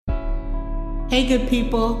Hey, good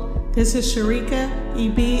people. This is Sharika,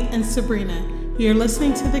 EB, and Sabrina. You're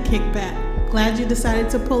listening to The Kickback. Glad you decided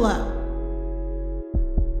to pull up.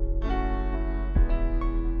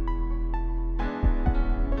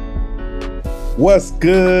 What's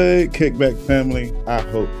good, Kickback family? I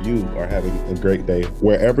hope you are having a great day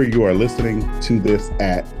wherever you are listening to this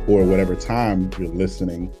at, or whatever time you're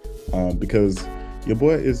listening, because your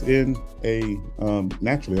boy is in a,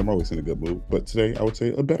 naturally, I'm always in a good mood, but today I would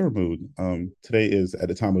say a better mood. Today is, at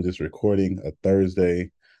the time of this recording, a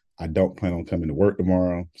Thursday. I don't plan on coming to work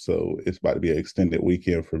tomorrow, so it's about to be an extended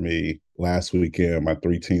weekend for me. Last weekend, my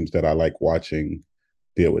three teams that I like watching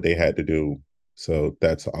did what they had to do. So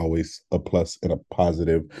that's always a plus and a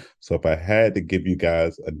positive. So if I had to give you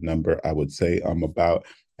guys a number, I would say I'm about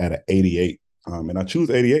at an 88. And I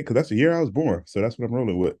choose 88 because that's the year I was born. So that's what I'm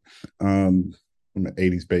rolling with. I'm an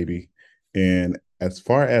 80s baby. And as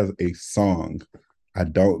far as a song, I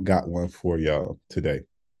don't got one for y'all today.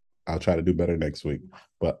 I'll try to do better next week.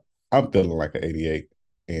 But I'm feeling like an 88.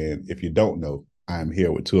 And if you don't know, I'm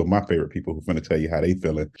here with two of my favorite people who's going to tell you how they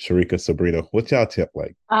feeling. Sharika, Sabrina, what's y'all tip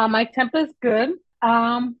like? My temp is good.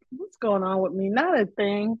 What's going on with me? Not a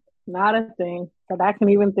thing. Not a thing that I can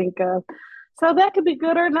even think of. So that could be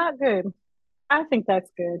good or not good. I think that's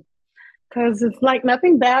good because it's like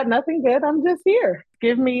nothing bad, nothing good. I'm just here.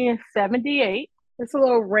 Give me a 78. It's a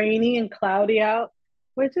little rainy and cloudy out,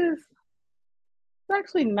 which is it's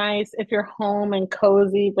actually nice if you're home and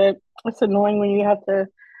cozy, but it's annoying when you have to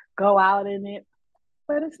go out in it.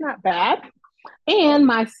 But it's not bad. And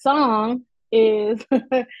my song is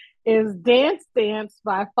is Dance Dance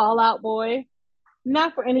by Fall Out Boy.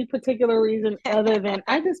 Not for any particular reason other than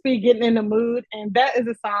I just be getting in the mood, and that is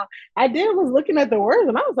a song I did was looking at the words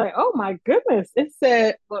and I was like, oh my goodness. It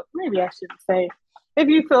said, well, maybe I shouldn't say. If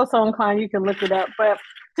you feel so inclined, you can look it up. But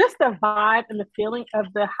just the vibe and the feeling of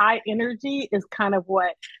the high energy is kind of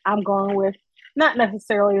what I'm going with, not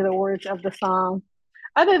necessarily the words of the song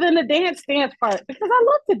other than the dance dance part because I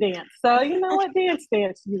love to dance. So you know what, dance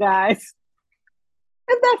dance, you guys.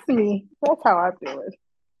 And that's me. That's how I feel it.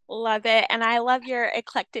 Love it. And I love your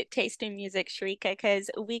eclectic taste in music, Sharika, because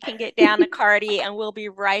we can get down to Cardi and we'll be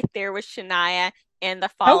right there with Shania and the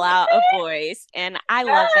fallout of Okay. boys. And I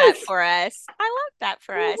love that Yes. for us. I love that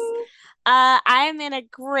for us. Mhm. I am in a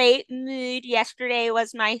great mood. Yesterday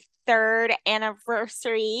was my third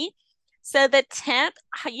anniversary. So the 10th,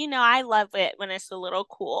 I love it when it's a little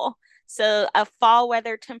cool. So a fall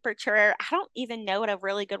weather temperature, I don't even know what a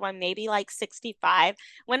really good one, maybe like 65.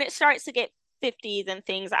 When it starts to get 50s and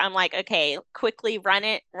things, I'm like, okay, quickly run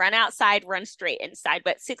outside, run straight inside.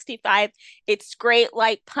 But 65, it's great,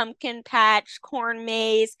 like pumpkin patch, corn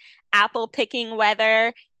maze, apple picking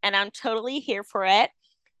weather, and I'm totally here for it.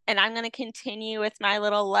 And I'm going to continue with my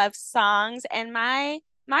little love songs. And my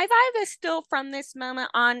vibe is still from this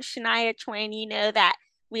moment on Shania Twain. You know that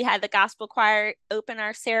we had the gospel choir open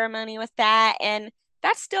our ceremony with that, and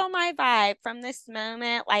that's still my vibe. From this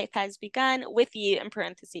moment, life has begun with you, in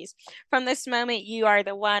parentheses. From this moment, you are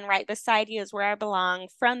the one. Right beside you is where I belong.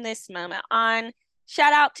 From this moment on,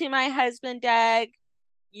 shout out to my husband, Doug.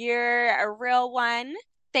 You're a real one.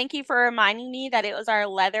 Thank you for reminding me that it was our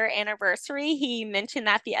leather anniversary. He mentioned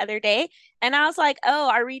that the other day. And I was like, oh,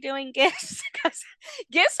 are we doing gifts? Because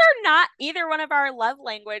gifts are not either one of our love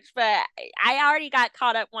language. But I already got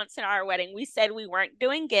caught up once in our wedding. We said we weren't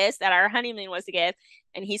doing gifts, that our honeymoon was a gift.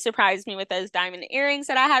 And he surprised me with those diamond earrings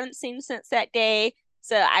that I haven't seen since that day.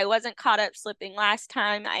 So I wasn't caught up slipping last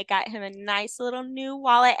time. I got him a nice little new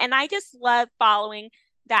wallet. And I just love following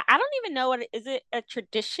that. I don't even know is it a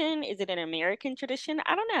tradition? Is it an American tradition?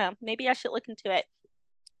 I don't know. Maybe I should look into it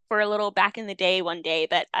for a little back in the day one day.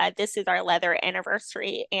 But this is our leather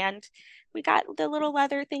anniversary, and we got the little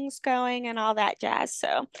leather things going and all that jazz.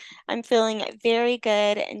 So I'm feeling very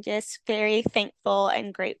good and just very thankful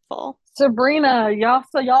and grateful. Sabrina,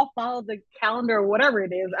 y'all follow the calendar or whatever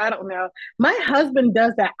it is. I don't know. My husband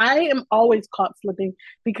does that. I am always caught slipping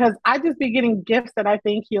because I just be getting gifts that I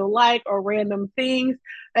think he'll like or random things.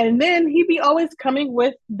 And then he be always coming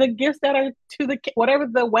with the gifts that are to the whatever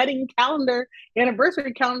the wedding calendar,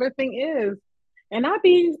 anniversary calendar thing is. And well,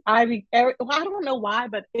 I don't know why,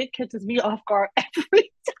 but it catches me off guard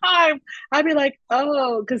every time. I'd be like,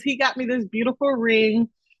 oh, because he got me this beautiful ring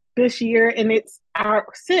this year and it's our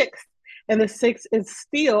sixth and the six is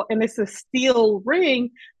steel and it's a steel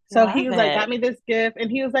ring. So he Love was like, it. got me this gift.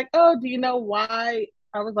 And he was like, oh, do you know why?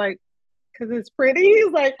 I was like, because it's pretty.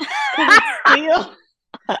 He's like, because it's steel.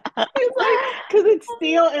 He's like, because it's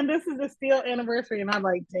steel and this is a steel anniversary. And I'm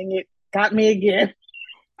like, dang it, got me again.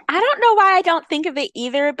 I don't know why I don't think of it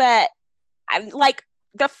either, but I'm like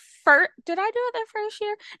the did I do it the first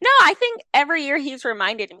year? No, I think every year he's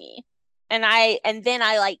reminded me. And then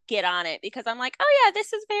I like get on it because I'm like, oh yeah,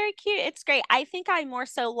 this is very cute. It's great. I think I more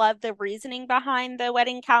so love the reasoning behind the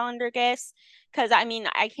wedding calendar gifts because I mean,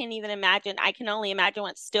 I can't even imagine. I can only imagine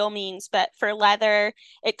what still means. But for leather,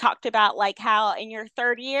 it talked about like how in your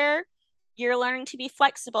third year, you're learning to be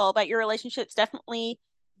flexible, but your relationship's definitely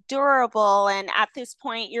durable. And at this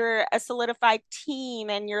point, you're a solidified team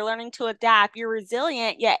and you're learning to adapt. You're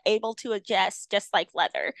resilient, yet able to adjust, just like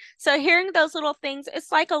leather. So, hearing those little things,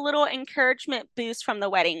 it's like a little encouragement boost from the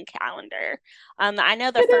wedding calendar. I know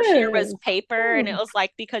the It first year was is. paper, and it was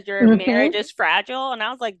like because your marriage Mhm. is fragile. And I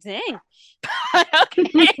was like, dang.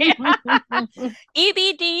 Okay.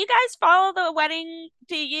 EB, do you guys follow the wedding?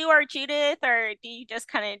 Do you or Judith, or do you just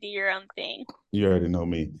kind of do your own thing? You already know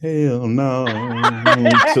me. Hell no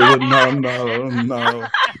to the no.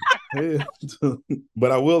 Hell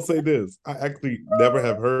but I will say this. I actually never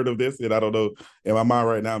have heard of this, and I don't know. In my mind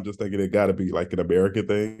right now, I'm just thinking it got to be like an American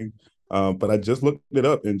thing. But I just looked it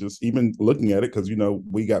up and just even looking at it because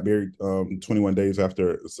we got married 21 days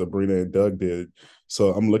after Sabrina and Doug did.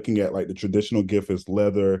 So I'm looking at like the traditional gift is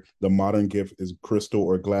leather, the modern gift is crystal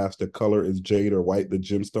or glass, the color is jade or white, the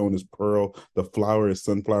gemstone is pearl, the flower is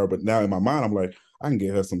sunflower. But now in my mind, I'm like, I can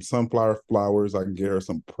get her some sunflower flowers, I can get her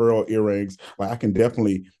some pearl earrings. Like I can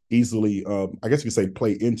definitely easily I guess you could say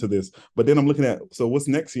play into this. But then I'm looking at so what's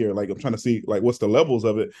next year? Like I'm trying to see like what's the levels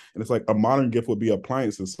of it. And it's like a modern gift would be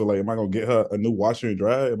appliances. So like am I gonna get her a new washer and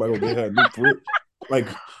dryer? Am I gonna get her a new fridge? Like,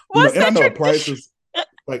 What's and I the know tradition? appliances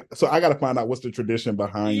like so I gotta find out what's the tradition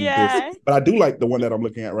behind this. Yeah. But I do like the one that I'm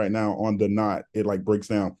looking at right now on the knot. It like breaks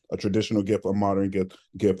down a traditional gift, a modern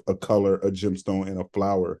gift, a color, a gemstone, and a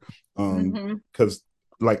flower. Because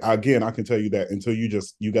like again, I can tell you that until you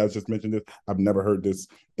guys just mentioned this, I've never heard this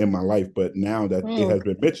in my life. But now that it has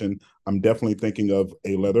been mentioned, I'm definitely thinking of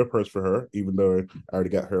a leather purse for her, even though I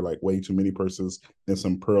already got her like way too many purses and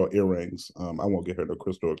some pearl earrings. I won't get her no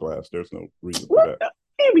crystal or glass. There's no reason for that.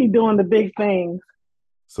 He be doing the big things.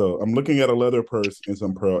 So I'm looking at a leather purse and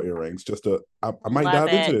some pearl earrings. I might Love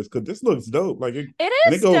dive into it. this because this looks dope. Like It and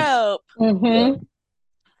it is goes. dope. Yeah. Mm-hmm.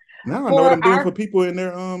 Now I know what For I'm doing for our people in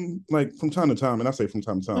their like from time to time, and I say from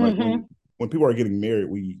time to time, like when people are getting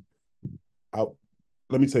married, out.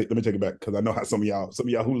 Let me take it back because I know how some of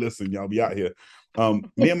y'all who listen, y'all be out here.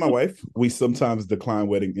 Me and my wife, we sometimes decline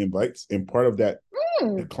wedding invites, and part of that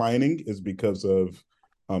declining is because of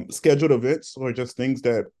scheduled events or just things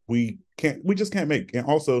that we just can't make. And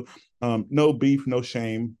also, no beef, no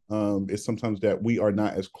shame. It's sometimes that we are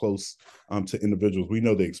not as close to individuals. We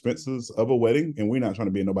know the expenses of a wedding, and we're not trying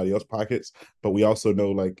to be in nobody else's pockets. But we also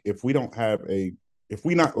know, like, if we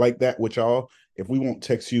not like that with y'all, if we won't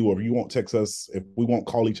text you or if you won't text us, if we won't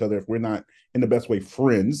call each other, if we're not in the best way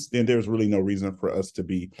friends, then there's really no reason for us to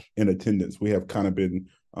be in attendance. We have kind of been,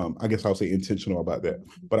 I guess I'll say intentional about that.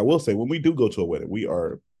 But I will say when we do go to a wedding, we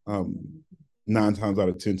are 9 times out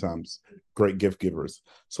of 10 times great gift givers.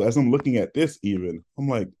 So as I'm looking at this even, I'm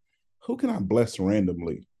like, who can I bless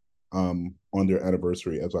randomly on their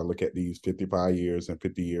anniversary as I look at these 55 years and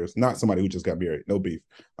 50 years? Not somebody who just got married, no beef.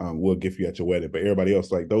 We'll gift you at your wedding. But everybody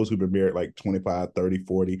else, like those who've been married like 25, 30,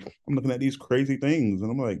 40, I'm looking at these crazy things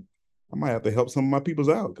and I'm like, I might have to help some of my peoples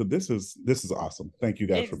out because this is awesome. Thank you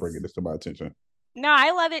guys for bringing this to my attention. No,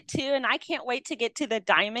 I love it too. And I can't wait to get to the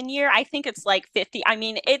diamond year. I think it's like 50. I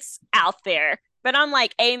mean, it's out there. But I'm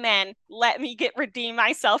like, amen. Let me redeem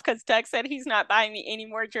myself because Doug said he's not buying me any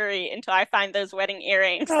more jewelry until I find those wedding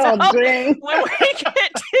earrings. Oh, so dang. when we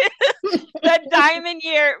get to the diamond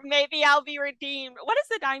year, maybe I'll be redeemed. What is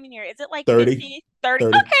the diamond year? Is it like 30, 50, 30?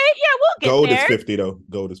 30. Okay, yeah, we'll get Gold there. is 50 though.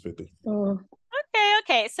 Gold is 50.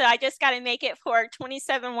 Okay. So I just got to make it for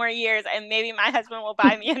 27 more years and maybe my husband will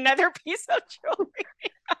buy me another piece of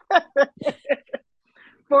jewelry.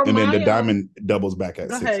 And then the diamond doubles back at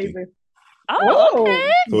 60. Oh,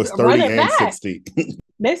 okay. So it's 30 and 60.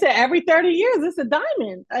 They said every 30 years it's a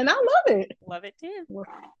diamond, and I love it. Love it too.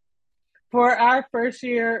 For our first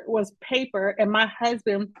year was paper, and my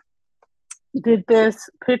husband did this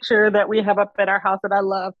picture that we have up at our house that I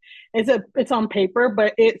love. It's on paper,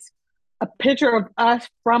 but it's a picture of us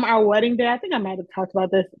from our wedding day. I think I might have talked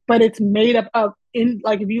about this, but it's made up of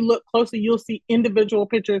like if you look closely, you'll see individual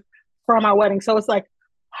pictures from our wedding. So it's like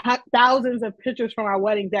thousands of pictures from our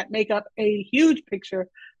wedding that make up a huge picture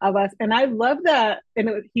of us, and I love that. And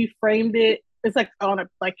he framed it. It's like on a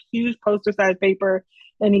like huge poster size paper,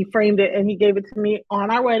 and he framed it and he gave it to me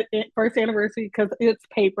on our first anniversary because it's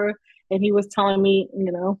paper. And he was telling me,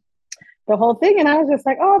 the whole thing, and I was just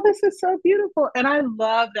like, "Oh, this is so beautiful," and I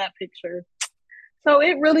love that picture. So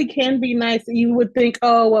it really can be nice. You would think,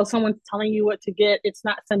 oh, well, someone's telling you what to get. It's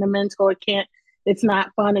not sentimental. It's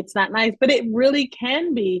not fun. It's not nice, but it really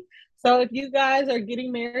can be. So if you guys are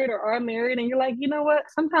getting married or are married and you're like, you know what,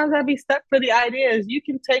 sometimes I'd be stuck for the ideas. You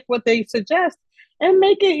can take what they suggest and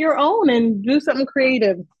make it your own and do something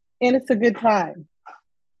creative. And it's a good time.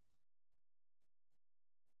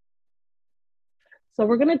 So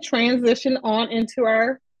we're going to transition on into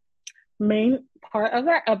our main part of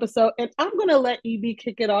our episode. And I'm going to let EB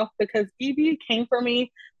kick it off because EB came for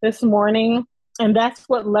me this morning. And that's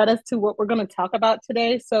what led us to what we're going to talk about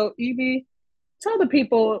today. So, EB, tell the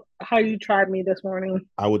people how you tried me this morning.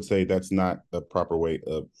 I would say that's not the proper way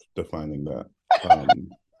of defining that.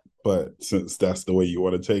 But since that's the way you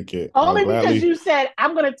want to take it. Only because you said,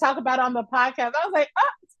 I'm going to talk about it on the podcast. I was like, oh,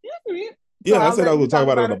 excuse me. Yeah, so I said I was going to talk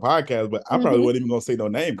about it on the podcast, but I probably wasn't even going to say no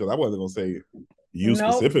name because I wasn't going to say you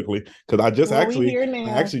specifically. Because I just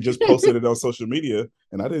actually just posted it on social media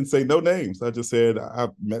and I didn't say no names. I just said I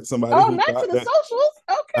met somebody. Oh, not to the socials?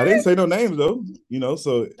 Okay. I didn't say no names though,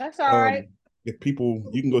 so that's all right. If people,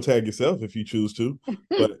 you can go tag yourself if you choose to,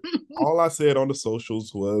 but all I said on the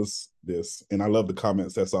socials was this, and I love the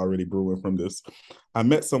comments that's already brewing from this. I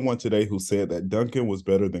met someone today who said that Dunkin' was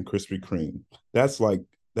better than Krispy Kreme. That's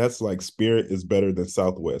like Spirit is better than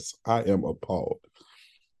Southwest. I am appalled.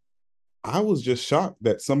 I was just shocked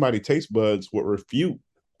that somebody taste buds would refute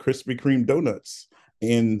Krispy Kreme donuts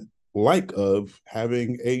in like of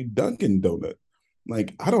having a Dunkin' donut.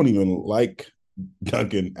 Like, I don't even like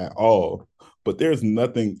Dunkin' at all, but there's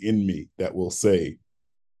nothing in me that will say,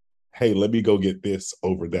 hey, let me go get this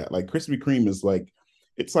over that. Like, Krispy Kreme is like,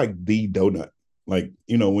 it's like the donut. Like,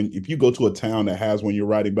 if you go to a town that has one you're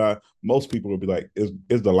riding by, most people will be like, is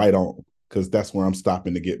the light on? Because that's where I'm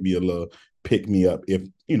stopping to get me a little pick me up if,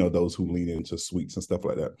 those who lean into sweets and stuff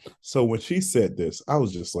like that. So when she said this, I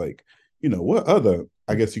was just like, what other,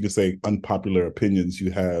 I guess you could say, unpopular opinions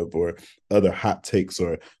you have or other hot takes,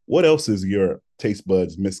 or what else is your taste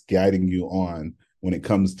buds misguiding you on when it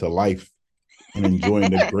comes to life and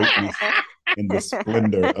enjoying the greatness and the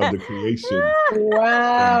splendor of the creation?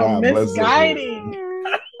 Wow, misguiding.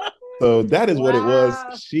 So that is what it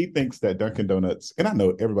was. She thinks that Dunkin' Donuts, and I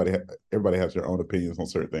know everybody has their own opinions on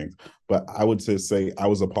certain things, but I would just say I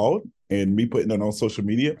was appalled, and me putting it on social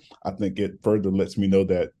media, I think it further lets me know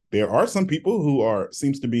that there are some people who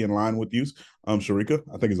seems to be in line with you, Sharika.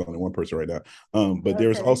 I think it's only one person right now, but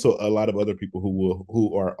there's also a lot of other people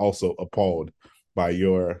who are also appalled by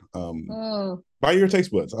your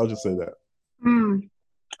taste buds. I'll just say that.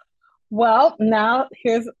 Well, now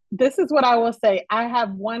this is what I will say. I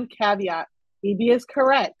have one caveat. EB is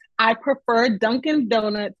correct. I prefer Dunkin'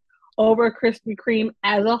 Donuts over Krispy Kreme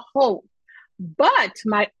as a whole. But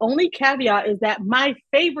my only caveat is that my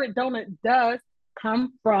favorite donut does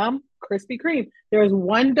come from Krispy Kreme. There's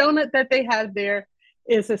one donut that they have there.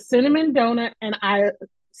 It's a cinnamon donut, and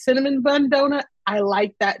cinnamon bun donut. I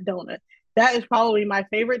like that donut. That is probably my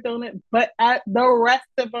favorite donut. But at the rest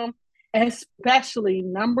of them, especially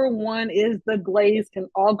number one is the glaze, can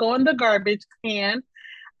all go in the garbage can.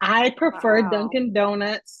 I prefer Dunkin'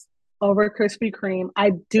 Donuts over Krispy Kreme.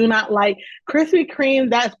 I do not like Krispy Kreme,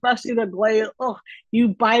 that especially the glaze. Oh, you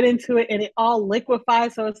bite into it and it all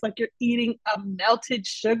liquefies, so it's like you're eating a melted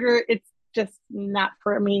sugar. It's just not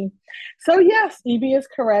for me. So yes, EB is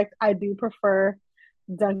correct. I do prefer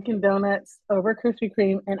Dunkin' Donuts over Krispy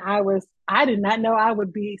Kreme, and I did not know I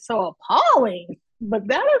would be so appalling. But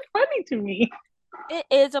that is funny to me. It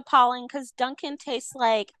is appalling because Dunkin' tastes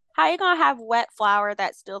like, how are you going to have wet flour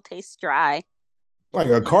that still tastes dry? Like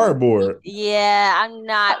a cardboard. Yeah, I'm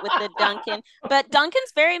not with the Dunkin'. But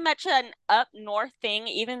Dunkin's very much an up north thing,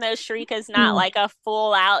 even though Sharika's not like a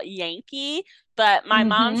full out Yankee. But my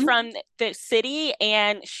mom's from the city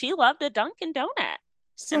and she loved a Dunkin' Donut.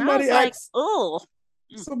 Somebody asked, oh.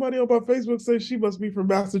 Somebody on my Facebook says she must be from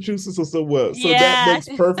Massachusetts or somewhere. So that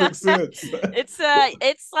makes perfect sense.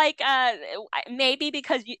 It's like maybe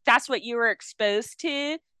because that's what you were exposed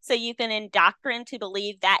to, so you've been indoctrinated to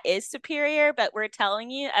believe that is superior. But we're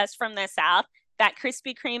telling you, us from the South, that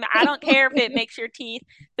Krispy Kreme, I don't care if it makes your teeth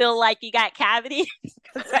feel like you got cavities.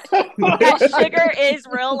 that sugar is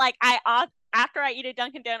real. Like after I eat a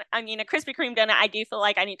Dunkin' Donut, a Krispy Kreme donut, I do feel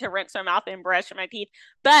like I need to rinse my mouth and brush my teeth.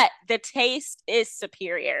 But the taste is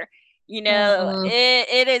superior.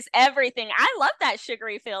 It is everything. I love that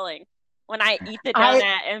sugary feeling when I eat the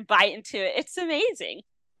donut and bite into it. It's amazing.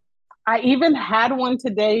 I even had one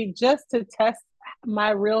today just to test my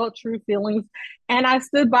real true feelings, and I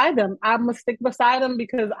stood by them. I'm gonna stick beside them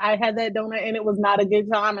because I had that donut and it was not a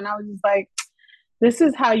good time, and I was just like, This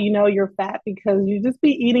is how you know you're fat, because you just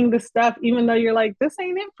be eating the stuff, even though you're like, this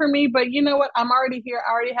ain't it for me. But you know what? I'm already here.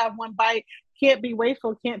 I already have one bite. Can't be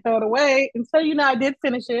wasteful. Can't throw it away. And so, I did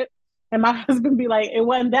finish it. And my husband be like, it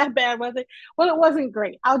wasn't that bad, was it? Well, it wasn't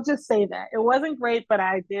great. I'll just say that. It wasn't great, but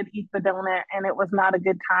I did eat the donut and it was not a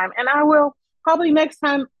good time. And I will probably next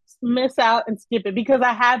time miss out and skip it, because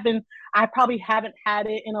I probably haven't had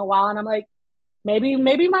it in a while. And I'm like, maybe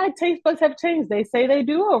my taste buds have changed. They say they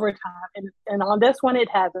do over time, and on this one it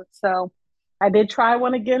hasn't. So I did try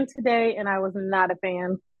one again today, and I was not a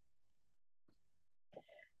fan.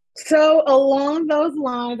 So along those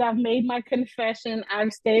lines, I've made my confession.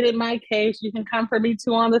 I've stated my case. You can come for me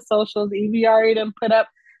too on the socials. Evie already done put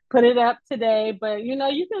it up today, but you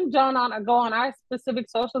can go on our specific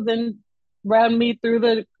socials and run me through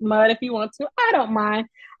the mud if you want to. I don't mind.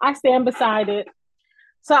 I stand beside it.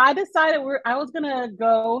 So I decided I was gonna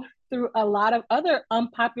go through a lot of other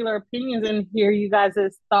unpopular opinions and hear you guys'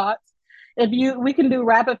 thoughts. We can do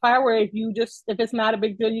rapid fire, where if it's not a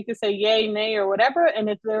big deal, you can say yay, nay, or whatever. And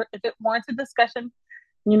if it warrants a discussion,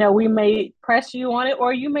 we may press you on it,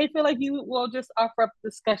 or you may feel like you will just offer up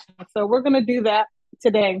discussion. So we're gonna do that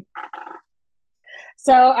today.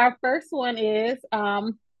 So our first one is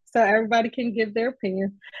so everybody can give their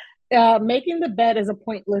opinion. Making the bed is a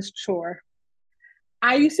pointless chore.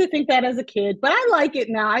 I used to think that as a kid, but I like it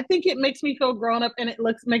now. I think it makes me feel grown up, and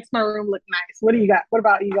makes my room look nice. What do you got? What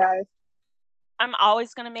about you guys? I'm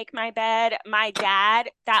always going to make my bed. My dad,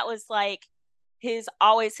 that was like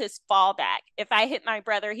always his fallback. If I hit my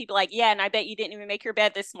brother, he'd be like, yeah, and I bet you didn't even make your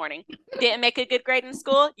bed this morning. Didn't make a good grade in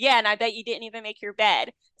school? Yeah, and I bet you didn't even make your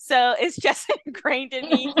bed. So it's just ingrained in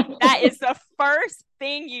me. That is the first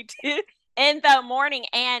thing you do in the morning.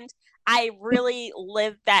 And I really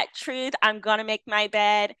live that truth. I'm going to make my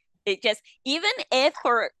bed. Even if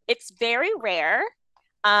it's very rare,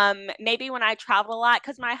 maybe when I travel a lot,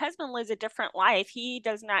 because my husband lives a different life, he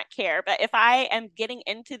does not care. But if I am getting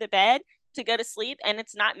into the bed to go to sleep and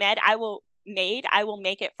it's not I will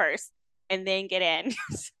make it first and then get in.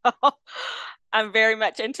 So I'm very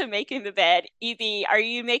much into making the bed. Evie, are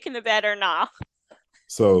you making the bed or not?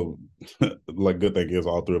 So, like, good thing is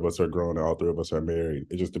all three of us are grown and all three of us are married.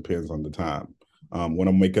 It just depends on the time. When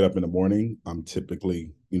I'm waking up in the morning, I'm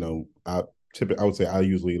typically, I would say I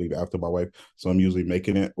usually leave after my wife. So I'm usually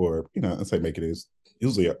making it, or, I say making it is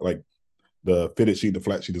usually like the fitted sheet, the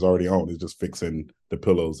flat sheet is already on. It's just fixing the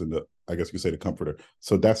pillows and I guess you could say the comforter.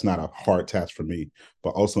 So that's not a hard task for me. But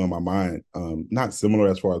also in my mind, not similar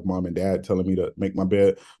as far as mom and dad telling me to make my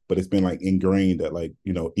bed, but it's been like ingrained that, like,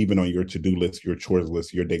 even on your to-do list, your chores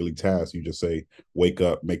list, your daily tasks, you just say, wake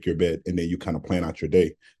up, make your bed, and then you kind of plan out your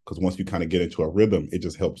day. Because once you kind of get into a rhythm, it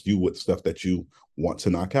just helps you with stuff that you want to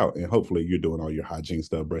knock out. And hopefully you're doing all your hygiene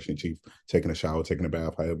stuff, brushing teeth, taking a shower, taking a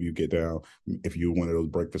bath, however you get down. If you're one of those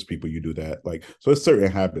breakfast people, you do that. Like, so it's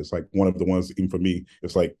certain habits. Like, one of the ones, even for me,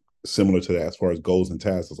 it's like similar to that as far as goals and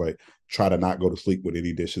tasks. It's like, try to not go to sleep with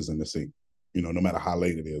any dishes in the sink. No matter how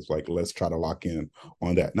late it is, like, let's try to lock in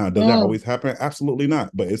on that. Now, does that always happen? Absolutely not.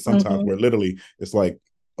 But it's sometimes where literally it's like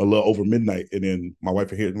a little over midnight, and then my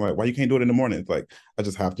wife is here and I'm like, why you can't do it in the morning? It's like, I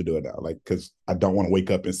just have to do it now, like, because I don't want to wake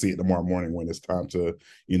up and see it tomorrow morning when it's time to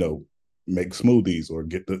make smoothies or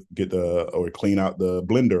get the or clean out the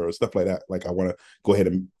blender or stuff like that. Like, I want to go ahead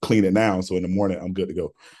and clean it now, so in the morning I'm good to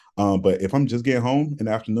go. But if I'm just getting home in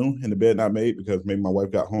the afternoon and the bed not made because maybe my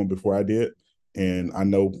wife got home before I did, and I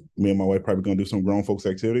know me and my wife probably gonna do some grown folks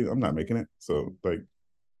activity, I'm not making it. So, like,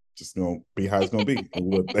 just gonna be how it's gonna be.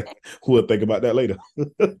 Who would think about that later?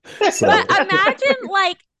 So, but imagine,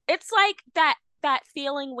 like, it's like that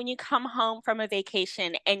feeling when you come home from a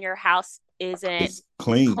vacation and your house isn't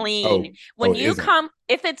clean. When you come,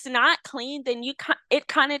 if it's not clean, then it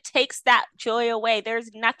kind of takes that joy away.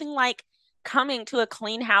 There's nothing like coming to a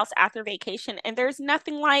clean house after vacation, and there's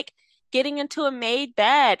nothing like getting into a made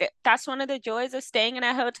bed. That's one of the joys of staying in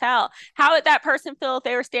a hotel. How would that person feel if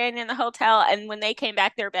they were staying in the hotel and when they came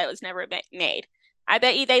back, their bed was never made? I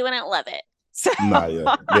bet you they wouldn't love it. So... Nah,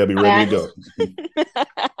 yeah, they'll be ready to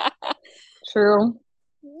go. True.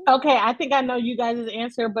 Okay, I think I know you guys'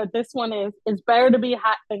 answer, but this one is: it's better to be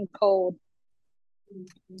hot than cold.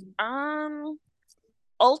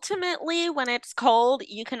 Ultimately, when it's cold,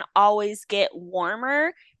 you can always get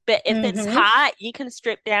warmer. But if it's hot, you can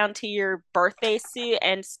strip down to your birthday suit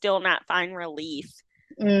and still not find relief.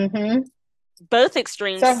 Both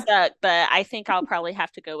extremes suck, but I think I'll probably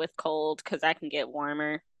have to go with cold because I can get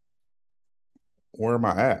warmer. where am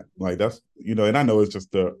I at? Like that's and I know it's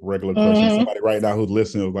just a regular question. Mm-hmm. Somebody right now who's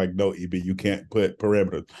listening is like, no, EB, you can't put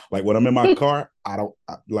parameters. Like when I'm in my car, I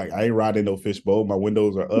ain't riding no fishbowl. My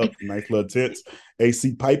windows are up, nice little tents,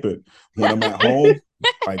 AC piping. When I'm at home,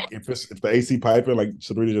 like if the AC piping, like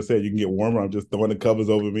Sabrina just said, you can get warmer. I'm just throwing the covers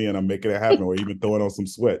over me and I'm making it happen, or even throwing on some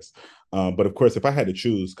sweats. But of course, if I had to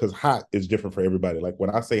choose, because hot is different for everybody. Like when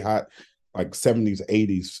I say hot, like 70s,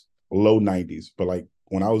 80s, low 90s, but like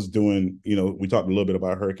when I was doing, we talked a little bit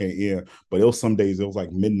about Hurricane Ian, but it was some days it was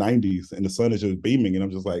like mid 90s and the sun is just beaming. And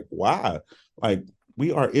I'm just like, why? Like,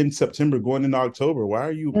 we are in September going into October. Why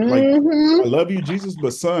are you like, I love you, Jesus,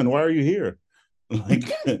 but son, why are you here?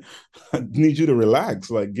 Like, I need you to relax.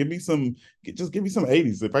 Like, give me some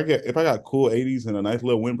 80s. If I got cool 80s and a nice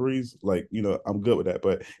little wind breeze, like, I'm good with that.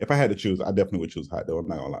 But if I had to choose, I definitely would choose hot though. I'm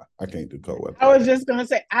not gonna lie. I can't do cold weather. I was just gonna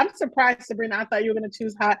say, I'm surprised, Sabrina. I thought you were gonna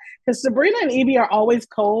choose hot because Sabrina and Evie are always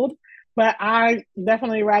cold, but I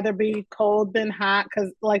definitely rather be cold than hot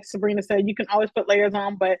because, like Sabrina said, you can always put layers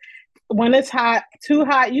on, but when it's hot, too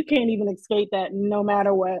hot, you can't even escape that no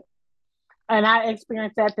matter what. And I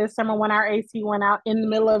experienced that this summer when our AC went out in the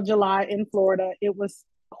middle of July in Florida. It was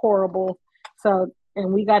horrible. So,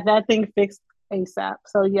 and we got that thing fixed ASAP.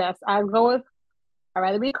 So yes, I'd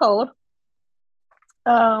rather be cold.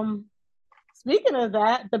 Speaking of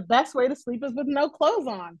that, the best way to sleep is with no clothes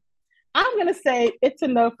on. I'm gonna say it's a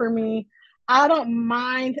no for me. I don't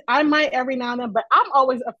mind. I might every now and then, but I'm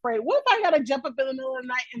always afraid. What if I gotta jump up in the middle of the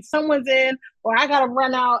night and someone's in, or I gotta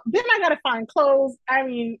run out? Then I gotta find clothes. I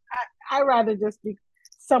mean, I'd rather just be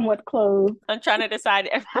somewhat clothed. I'm trying to decide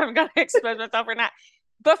if I'm gonna expose myself or not.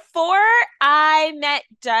 Before I met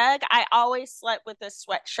Doug, I always slept with a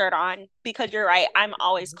sweatshirt on because you're right. I'm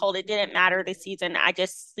always cold. It didn't matter the season. I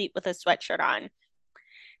just sleep with a sweatshirt on.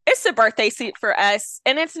 It's a birthday suit for us.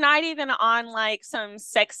 And it's not even on like some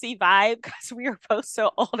sexy vibe because we are both so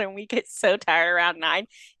old and we get so tired around 9.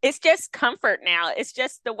 It's just comfort now. It's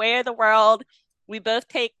just the way of the world. We both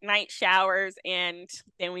take night showers and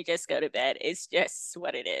then we just go to bed. It's just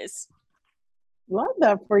what it is. Love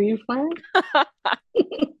that for you, friend.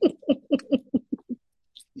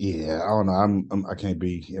 Yeah, I don't know. I can't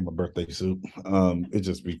be in my birthday suit. It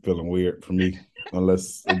just be feeling weird for me,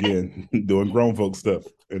 unless again doing grown folk stuff,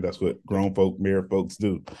 and that's what grown folk, married folks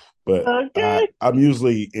do. But okay. I'm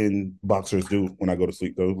usually in boxers do when I go to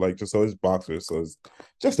sleep though. Like just so it's boxers, so it's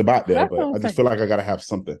just about there. But I just feel like I gotta have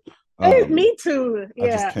something. Me too.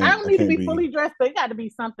 Yeah, I don't need to be fully dressed, but it got to be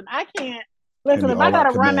something. I can't listen if I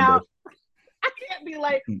gotta run out. I can't be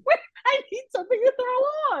like, I need something to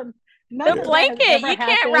throw on. The blanket. You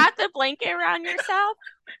can't wrap the blanket around yourself.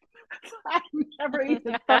 I've never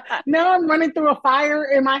even thought. Now I'm running through a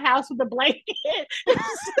fire in my house with a blanket.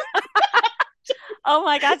 Oh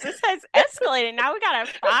my gosh, this has escalated. Now we got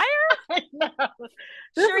a fire? I know.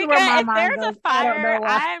 Sharika, if there's a fire,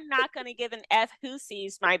 I'm not going to give an F who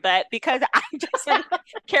sees my butt because I'm just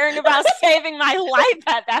caring about saving my life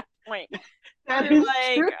at that point. You're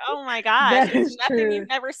like, true. Oh my gosh, it's nothing true. You've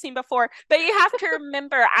never seen before. But you have to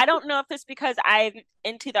remember, I don't know if it's because I'm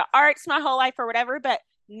into the arts my whole life or whatever, but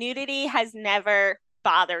nudity has never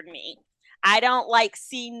bothered me. I don't like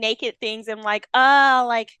see naked things and like, oh,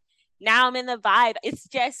 like now I'm in the vibe. It's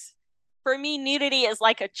just, for me, nudity is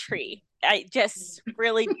like a tree. It just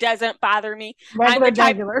really doesn't bother me.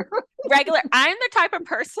 Regular. I'm the type of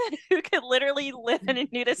person who could literally live in a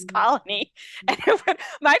nudist colony. And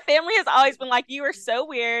my family has always been like, you are so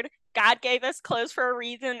weird. God gave us clothes for a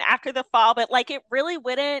reason after the fall, but like it really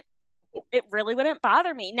wouldn't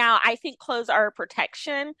bother me. Now, I think clothes are a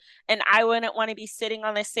protection, and I wouldn't want to be sitting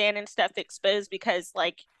on the sand and stuff exposed because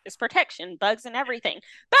like it's protection, bugs and everything.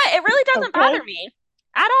 But it really doesn't bother me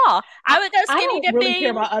at all. I would go skinny dipping. I don't really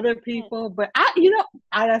care about other people, but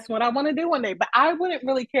that's what I want to do one day. But I wouldn't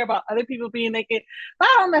really care about other people being naked. But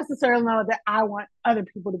I don't necessarily know that I want other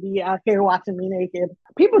people to be out here watching me naked.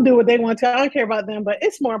 People do what they want to. I don't care about them, but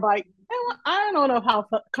it's more like, I don't know how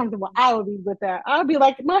comfortable I would be with that. I would be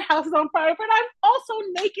like, my house is on fire, but I'm also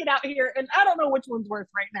naked out here, and I don't know which one's worse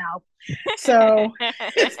right now. So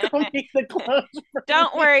it's going to be the clothes.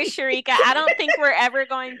 Don't worry, Sharika. I don't think we're ever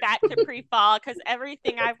going back to pre-fall because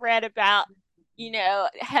everything I've read about,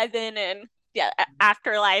 heaven and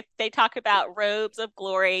afterlife, they talk about robes of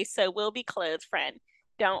glory. So we'll be clothed, friend.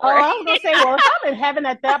 Don't worry. Oh, I was going to say, well, if I'm in heaven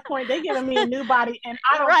at that point, they're giving me a new body, and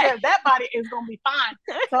I don't care if that body is going to be fine.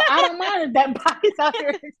 So I don't mind if that body's out here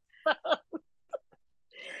exposed.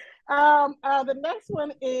 The next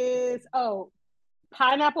one is,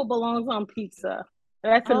 pineapple belongs on pizza.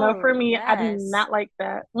 That's enough for me. Yes. I do not like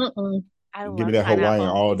that. Give me that Hawaiian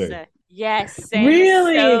all day. Yes, salmon is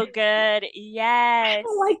Really? so good. I Yes.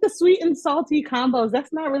 don't like the sweet and salty combos.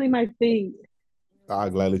 That's not really my thing. I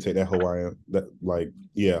gladly take that Hawaiian. That like,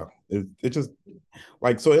 yeah, it just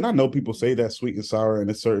like so. And I know people say that sweet and sour, and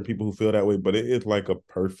there's certain people who feel that way, but it is like a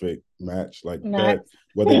perfect match, like Not. that.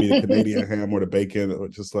 Whether it be the Canadian ham or the bacon, or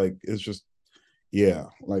just like it's just yeah.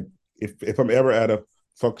 Like if I'm ever at a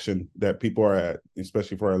function that people are at,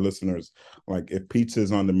 especially for our listeners, like if pizza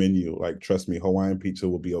is on the menu, like trust me, Hawaiian pizza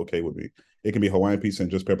will be okay with me. It can be Hawaiian pizza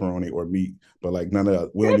and just pepperoni or meat, but like none of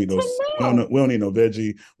that. We don't Good need to those. know. We don't need no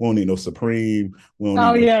veggie. We don't need no supreme. We don't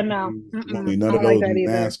Oh need no yeah, no. cheese. We don't Mm-mm. need none I of don't like those that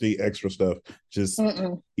either. nasty extra stuff. Just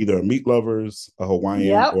Mm-mm. either a meat lovers, a Hawaiian,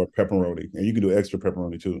 Yep. or pepperoni, and you can do extra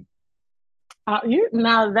pepperoni too. You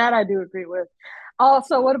now that I do agree with.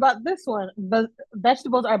 Also, what about this one? But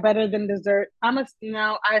vegetables are better than dessert.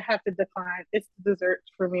 Now I have to decline. It's desserts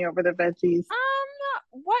for me over the veggies.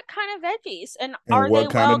 What kind of veggies? And And are they what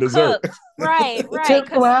kind well of dessert? cooked? Right, right.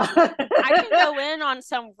 Because Well, I can go in on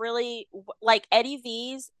some really like Eddie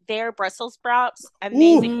V's, their Brussels sprouts,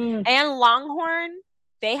 amazing. Ooh, mm, And Longhorn,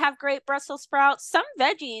 they have great Brussels sprouts. Some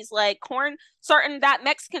veggies like corn, certain that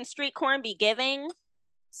Mexican street corn be giving.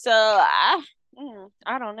 So I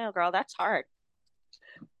don't know, girl. That's hard.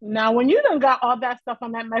 now when you done got all that stuff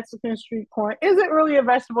on that Mexican street corn, is it really a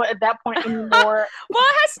vegetable at that point anymore? Well,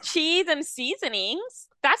 it has cheese and seasonings.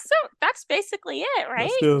 That's basically it, that's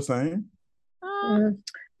right? still the same. Uh, Mm.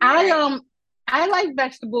 you're I right. um I like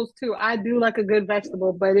vegetables too. I do like a good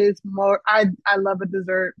vegetable, but it's more I love a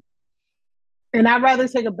dessert. And I'd rather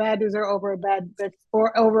take a bad dessert over a bad vegetable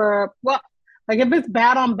or over well, like if it's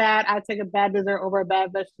bad on bad, I take a bad dessert over a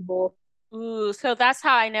bad vegetable. Ooh, so that's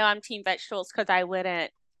how I know I'm team vegetables because I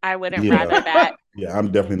wouldn't Yeah, rather that. yeah.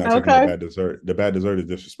 I'm definitely not taking no Okay. bad dessert. The bad dessert is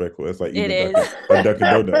disrespectful. It's like It eating is. A Dunkin'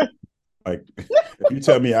 Donut. Like if you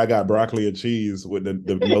tell me I got broccoli and cheese with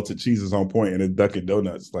the melted cheese is on point and it's Dunkin'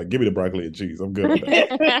 Donuts, like give me the broccoli and cheese. I'm good on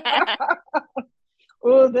that.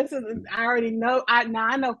 Oh, this is I already know. I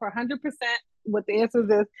know for 100% what the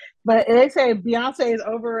answer is, but they say Beyonce is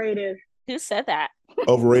overrated. Who said that?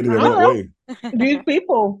 Overrated I in don't what know. way? These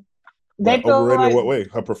people, they Like feel overrated in what way?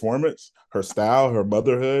 Her performance, her style, her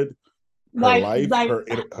motherhood, her life, like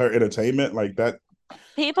her entertainment, like that.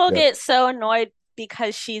 People Yeah, get so annoyed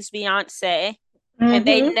because she's Beyonce and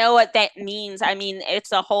they mm-hmm. know what that means. I mean,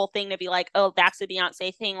 it's a whole thing to be like, oh, that's a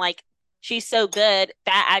Beyonce thing. Like, she's so good.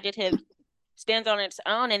 That adjective stands on its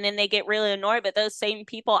own. And then they get really annoyed. But those same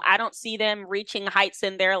people, I don't see them reaching heights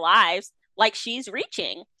in their lives like she's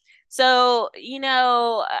reaching. So,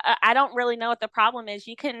 I don't really know what the problem is.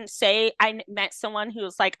 You can say, I met someone who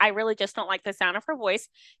was like, I really just don't like the sound of her voice.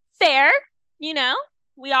 Fair, you know,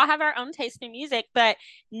 we all have our own taste in music, but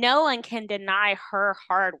no one can deny her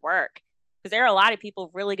hard work because there are a lot of people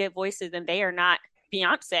with really good voices and they are not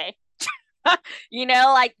Beyonce.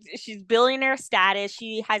 Like she's billionaire status.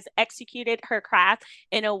 She has executed her craft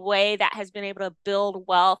in a way that has been able to build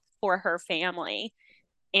wealth for her family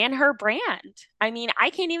and her brand. I mean, I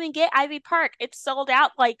can't even get Ivy Park. It's sold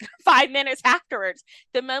out like 5 minutes afterwards.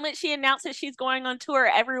 The moment she announces she's going on tour,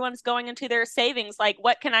 everyone's going into their savings. Like,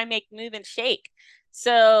 what can I make move and shake?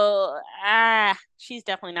 So, she's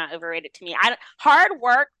definitely not overrated to me. Hard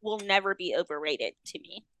work will never be overrated to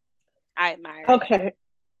me. I admire it. Okay.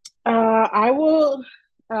 I will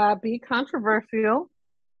be controversial.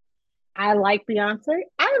 I like Beyonce.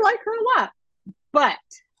 I like her a lot, but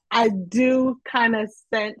I do kind of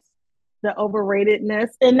sense the overratedness,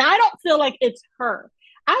 and I don't feel like it's her.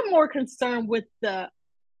 I'm more concerned with the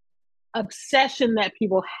obsession that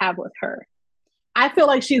people have with her. I feel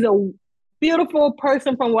like she's a beautiful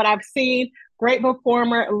person from what I've seen, great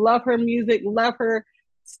performer, love her music, love her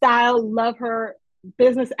style, love her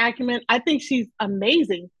business acumen. I think she's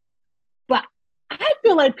amazing. But I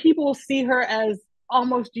feel like people see her as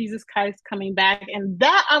almost Jesus Christ coming back. And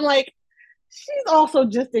that I'm like, she's also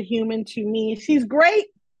just a human to me. She's great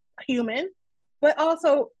human, but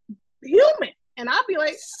also human. And I'll be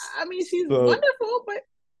like, I mean, she's so wonderful, but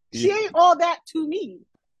she yeah, ain't all that to me.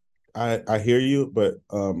 I hear you, but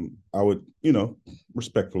I would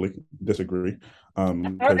respectfully disagree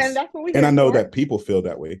And because that's what we're and I here know for. that people feel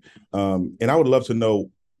that way and I would love to know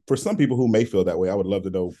for some people who may feel that way. I would love to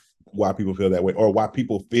know why people feel that way or why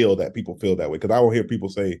people feel that way because I will hear people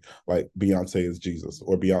say like Beyonce is Jesus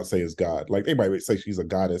or Beyonce is God. Like they might say she's a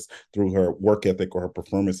goddess through her work ethic or her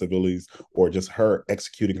performance abilities or just her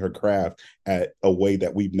executing her craft at a way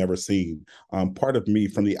that we've never seen. Part of me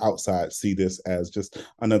from the outside see this as just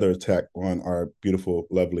another attack on our beautiful,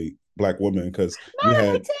 lovely Black woman because you Not an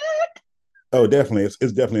had attack. Oh, definitely. It's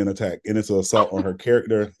definitely an attack. And it's an assault on her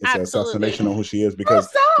character. It's an Absolutely. assassination on who she is. How Because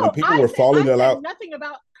when so? people were falling I said out, nothing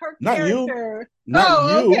about her not you, character. not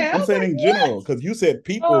Oh, okay. you. I I'm was saying like, in what? general, because you said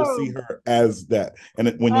people see Oh, her as that.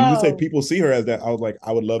 And when you say oh, people see her as that, I was like,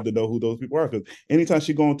 I would love to know who those people are. Because anytime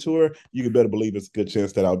she go on tour, you can better believe it's a good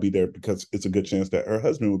chance that I'll be there, because it's a good chance that her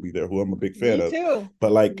husband will be there, who I'm a big fan me of. too.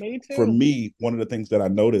 But like Me for too. me, one of the things that I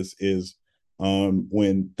noticed is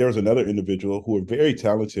when there was another individual who were very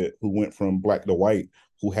talented, who went from black to white,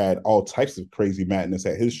 who had all types of crazy madness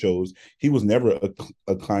at his shows. He was never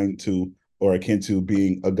kind to or akin to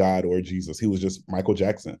being a god or a Jesus. He was just Michael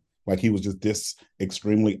Jackson. Like he was just this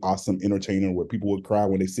extremely awesome entertainer where people would cry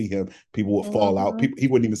when they see him. People would fall out. Mm-hmm. He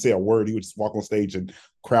wouldn't even say a word. He would just walk on stage and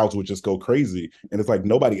crowds would just go crazy. And it's like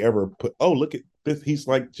nobody ever put, oh, look at this. He's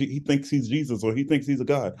like, he thinks he's Jesus or he thinks he's a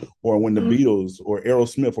God. Or when the Mm-hmm. Beatles or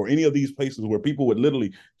Aerosmith or any of these places where people would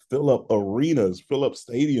literally fill up arenas, fill up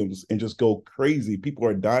stadiums, and just go crazy. People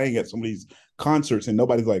are dying at some of these concerts, and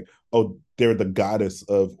nobody's like, oh, they're the goddess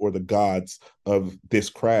of or the gods of this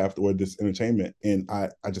craft or this entertainment. And I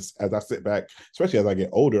just, as I sit back, especially as I get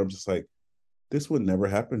older, I'm just like, this would never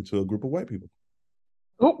happen to a group of white people.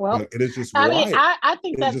 Oh, well, Like, it is just I mean, wild. I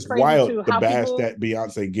think It's that's just crazy wild too. the How bash people, that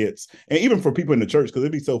Beyonce gets, and even for people in the church, because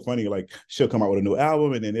it'd be so funny. Like she'll come out with a new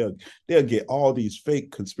album, and then they'll get all these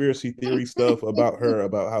fake conspiracy theory stuff about her,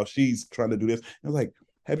 about how she's trying to do this. And I'm like,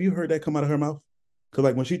 have you heard that come out of her mouth? Because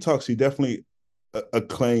like when she talks, she definitely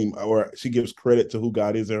acclaim or she gives credit to who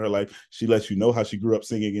God is in her life. She lets you know how she grew up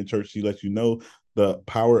singing in church. She lets you know the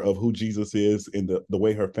power of who Jesus is and the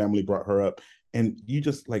way her family brought her up. And you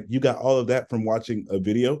just like you got all of that from watching a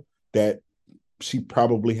video that she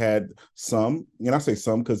probably had some, and I say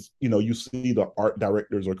some because you see the art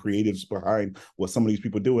directors or creatives behind what some of these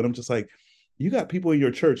people do, and I'm just like, you got people in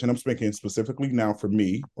your church, and I'm speaking specifically now for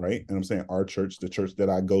me, right? And I'm saying our church, the church that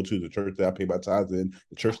I go to, the church that I pay my tithes in,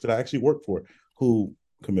 the church that I actually work for, who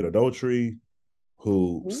commit adultery,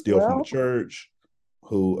 who steal from the well, church,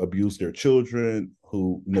 who abuse their children,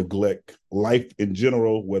 who neglect life in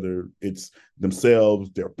general, whether it's themselves,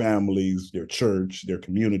 their families, their church, their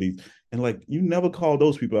communities. And like you never call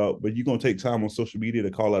those people out, but you're gonna take time on social media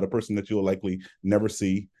to call out a person that you'll likely never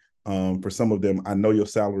see. For some of them, I know your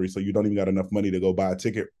salary, so you don't even got enough money to go buy a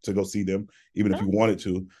ticket to go see them, even if you wanted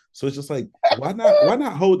to. So it's just like, why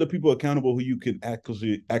not hold the people accountable who you can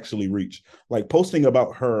actually reach? Like posting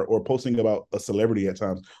about her or posting about a celebrity at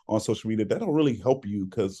times on social media, that don't really help you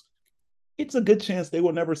because it's a good chance they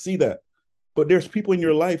will never see that. But there's people in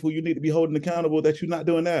your life who you need to be holding accountable that you're not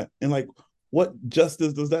doing that. And like, what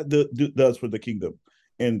justice does that does for the kingdom?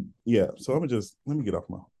 And yeah, so I'm just let me get off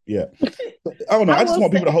my yeah. I don't know. I I just will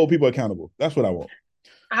want people to say, hold people accountable. That's what I want.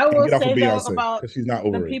 I And will get off of say though Beyonce about because she's not the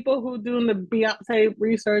overrated. people who doing the Beyonce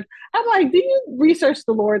research. I'm like, do you research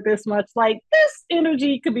the Lord this much? Like, this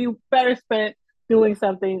energy could be better spent doing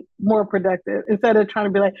something more productive instead of trying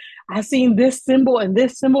to be like, I seen this symbol and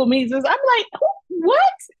this symbol means this. I'm like,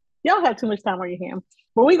 what? Y'all have too much time on your hands.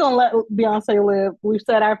 But we gonna let Beyonce live. We've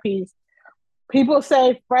said our piece. People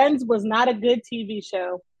say Friends was not a good TV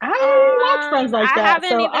show. I didn't watch Friends like I that, haven't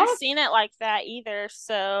so even seen it like that either,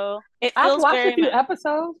 so it I've feels watched a very few much.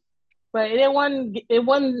 episodes, but it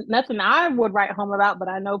wasn't nothing I would write home about. But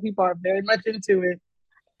I know people are very much into it.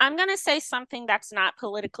 I'm gonna say something that's not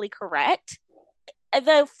politically correct.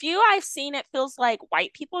 The few I've seen, it feels like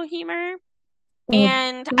white people humor.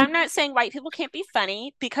 And Mm-hmm. I'm not saying white people can't be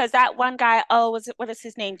funny because that one guy, oh, what is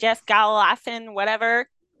his name? Jeff Galifian, whatever.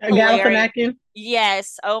 Hilarious. Galifianakis.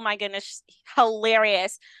 Yes. Oh my goodness.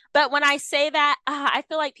 Hilarious. But when I say that, I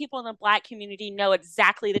feel like people in the black community know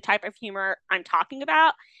exactly the type of humor I'm talking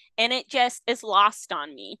about. And it just is lost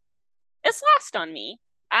on me. It's lost on me.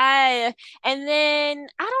 And then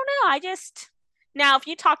I don't know. Now, if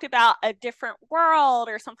you talked about a different world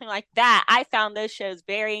or something like that, I found those shows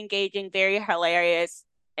very engaging, very hilarious,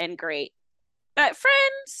 and great. But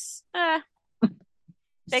Friends,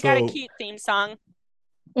 they got a So cute theme song.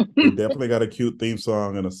 they definitely got a cute theme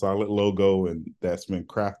song and a solid logo, and that's been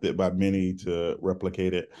crafted by many to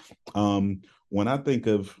replicate it. When I think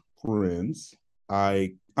of Friends,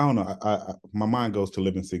 I don't know. My mind goes to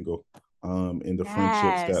Living Single, and the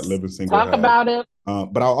friendships that Yes. Living Single Talk had. about it.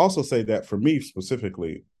 But I'll also say that for me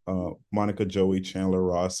specifically, Monica, Joey, Chandler,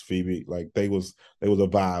 Ross, Phoebe, like they was a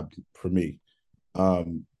vibe for me.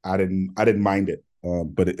 I didn't mind it,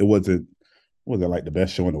 but it wasn't like the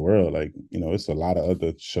best show in the world. Like it's a lot of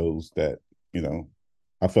other shows that you know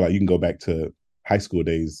I feel like you can go back to high school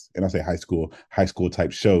days, and I say high school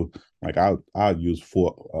type show. Like I'll use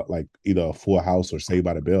like either a Full House or Saved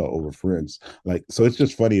by the Bell over Friends. Like so, it's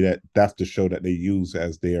just funny that that's the show that they use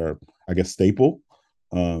as their I guess staple.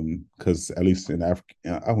 Because at least in African,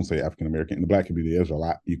 I won't say African American, in the Black community, there's a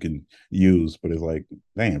lot you can use, but it's like,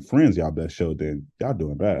 dang, Friends, y'all best show, then y'all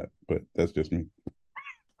doing bad. But that's just me.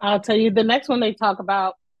 I'll tell you the next one they talk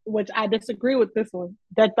about, which I disagree with this one,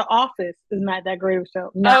 that The Office is not that great of a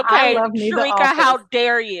show. Now, I Okay, love me The Sharika, Office. how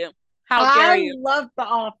dare you? How dare you? I love The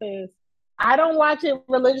Office. I don't watch it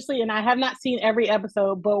religiously, and I have not seen every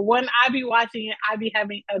episode, but when I be watching it, I be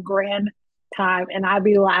having a grand time, and I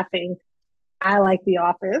be laughing. I like The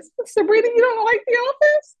Office. Sabrina, you don't like The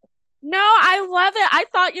Office? No, I love it. I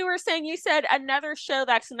thought you were saying you said another show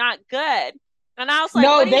that's not good. And I was like,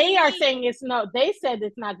 No, what do you they are mean? saying it's no. They said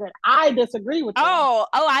it's not good. I disagree with them.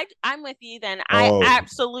 I'm with you then. Oh. I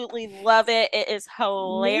absolutely love it. It is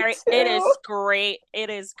hilarious. It is great. It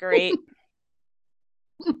is great.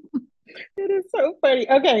 It is so funny.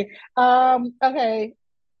 Okay. Okay.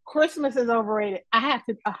 Christmas is overrated. I have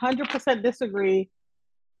to 100% disagree.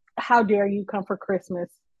 How dare you come for Christmas?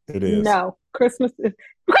 It is. No, Christmas is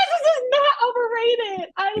not overrated.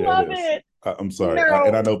 I love it. I'm sorry. No.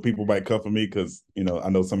 And I know people might come for me because, I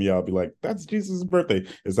know some of y'all be like, that's Jesus' birthday.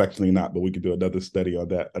 It's actually not, but we could do another study on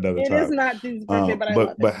that another time. It is not Jesus' birthday, but I love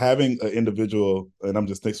it. But having an individual, and I'm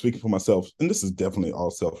just speaking for myself, and this is definitely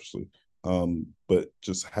all selfishly, but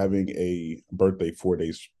just having a birthday 4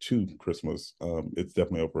 days to Christmas, it's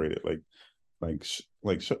definitely overrated.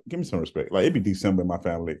 Give me some respect. Like, it'd be December in my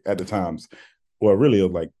family at the times, or really it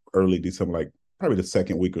was like early December, like probably the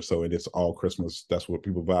second week or so, and it's all Christmas. That's what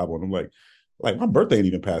people vibe on. I'm like my birthday ain't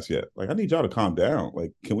even passed yet. Like, I need y'all to calm down.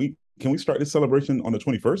 Like, can we start this celebration on the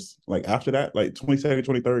 21st? Like, after that, like 22nd,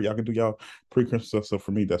 23rd, y'all can do y'all pre-Christmas stuff. So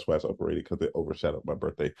for me, that's why it's overrated, because it overshadowed my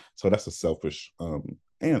birthday. So that's a selfish and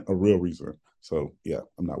a real reason. So yeah,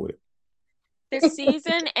 I'm not with it. The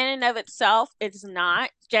season in and of itself is not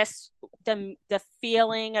just the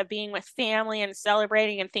feeling of being with family and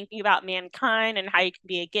celebrating and thinking about mankind and how you can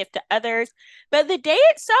be a gift to others. But the day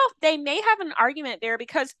itself, they may have an argument there,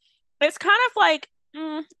 because it's kind of like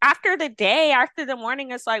after the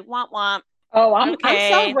morning, it's like womp womp. Oh, I'm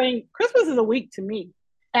celebrating. Christmas is a week to me,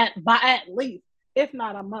 at least, if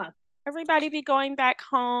not a month. Everybody be going back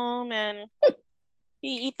home and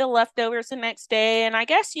you eat the leftovers the next day, and I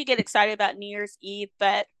guess you get excited about New Year's Eve,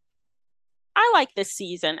 but I like this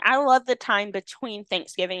season. I love the time between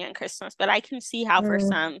Thanksgiving and Christmas, but I can see how for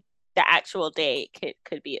some the actual day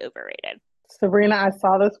could be overrated. Sabrina, I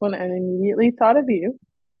saw this one and immediately thought of you.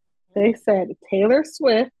 They said Taylor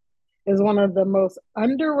Swift is one of the most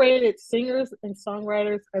underrated singers and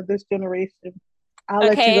songwriters of this generation. I'll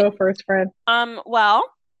let you go first, friend.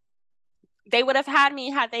 Well, they would have had me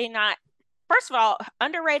had they not. First of all,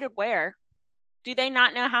 underrated where? Do they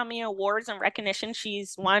not know how many awards and recognition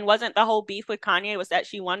she's won? Wasn't the whole beef with Kanye was that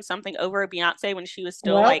she won something over Beyonce when she was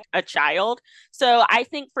still like a child? So I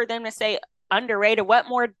think for them to say underrated, what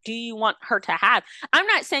more do you want her to have? I'm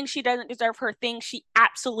not saying she doesn't deserve her thing. She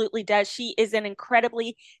absolutely does. She is an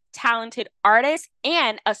incredibly talented artist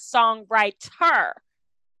and a songwriter.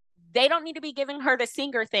 They don't need to be giving her the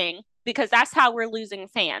singer thing, because that's how we're losing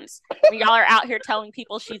fans. Y'all are out here telling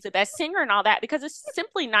people she's the best singer and all that, because it's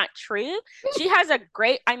simply not true. She has a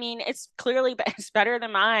great, it's clearly it's better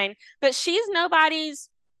than mine, but she's nobody's,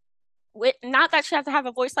 not that she has to have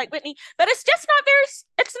a voice like Whitney, but it's just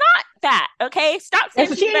it's not that, okay? Stop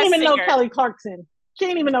saying she didn't even know Kelly Clarkson. She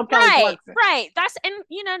didn't even know Kelly Clarkson. Right. That's, and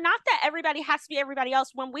not that everybody has to be everybody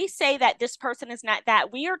else. When we say that this person is not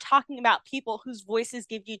that, we are talking about people whose voices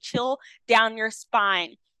give you chill down your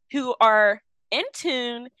spine, who are in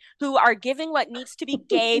tune, who are giving what needs to be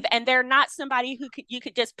gave, and they're not somebody who you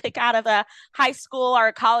could just pick out of a high school or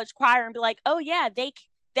a college choir and be like, oh yeah, they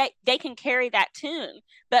can carry that tune.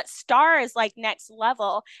 But Star is like next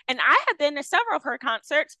level. And I have been to several of her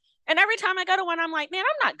concerts, and every time I go to one, I'm like, man,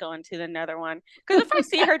 I'm not going to another one. Because if I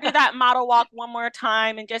see her do that model walk one more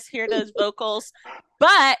time and just hear those vocals,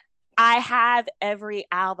 but I have every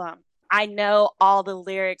album. I know all the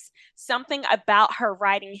lyrics. Something about her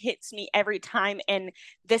writing hits me every time in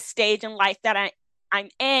this stage in life that I'm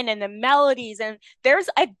in, and the melodies, and there's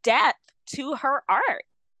a depth to her art.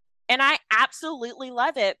 And I absolutely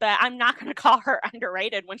love it, but I'm not going to call her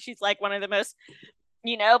underrated when she's like one of the most,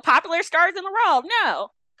 popular stars in the world. No,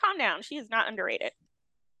 calm down. She is not underrated.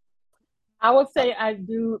 I would say I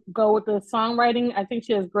do go with the songwriting. I think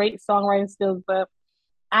she has great songwriting skills, but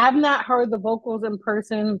I've not heard the vocals in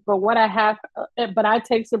person. But what I have, but I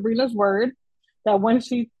take Sabrina's word that when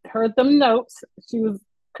she heard them notes, she was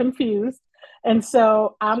confused. And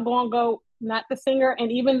so I'm going to go not the singer,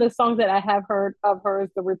 and even the songs that I have heard of hers,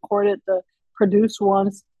 the recorded, the produced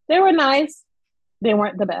ones, they were nice. They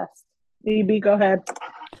weren't the best. EB, go ahead.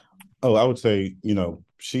 Oh, I would say,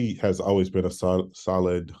 she has always been a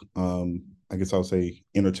solid, I guess I'll say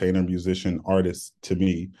entertainer, musician, artist to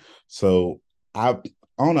me. So I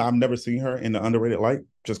don't know. I've never seen her in the underrated light,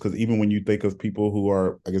 just because even when you think of people who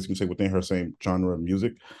are, I guess you can say within her same genre of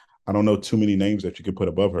music, I don't know too many names that you could put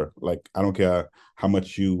above her. Like I don't care how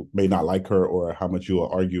much you may not like her or how much you will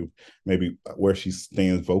argue maybe where she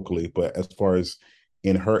stands vocally, but as far as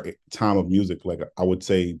in her time of music, like I would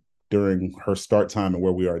say during her start time and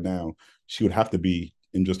where we are now, she would have to be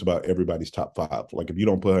in just about everybody's top five. Like if you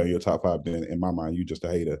don't put her in your top five, then in my mind, you just a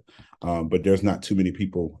hater. But there's not too many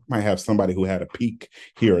people. Might have somebody who had a peak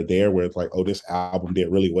here or there where it's like, oh, this album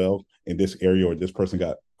did really well in this area, or this person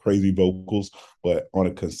got crazy vocals, but on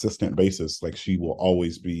a consistent basis, like she will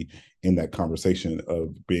always be in that conversation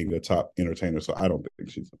of being a top entertainer. So I don't think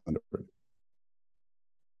she's underrated.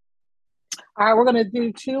 All right, we're gonna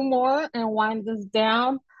do two more and wind this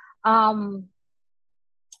down. Um,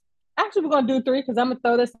 Actually, we're gonna do three because I'm gonna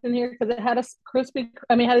throw this in here because it had a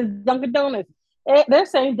had a Dunkin' Donuts. They're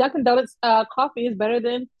saying Dunkin' Donuts coffee is better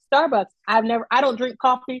than Starbucks. I don't drink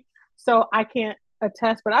coffee, so I can't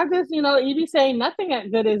attest. But I just, Evie saying nothing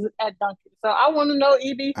at good is at Dunkin'. So I want to know,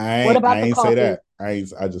 Evie, what I about the ain't say coffee? that.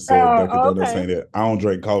 I just said Dunkin' Donuts Okay. saying that. I don't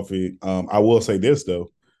drink coffee. I will say this though.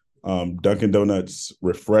 Dunkin' Donuts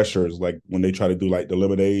refreshers, like when they try to do like the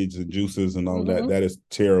lemonades and juices and all that, Mm-hmm. that is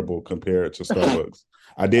terrible compared to Starbucks.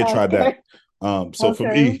 I did try that. Okay. So for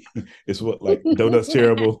Okay. me, it's what like donuts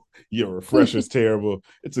terrible, your refreshers terrible.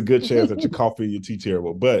 It's a good chance that your coffee and your tea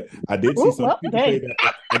terrible. But I did see Ooh, some well, people say dang.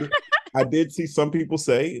 that I did see some people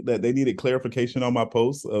say that they needed clarification on my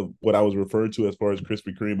post of what I was referring to as far as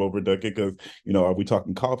Krispy Kreme over Dunkin'. Because are we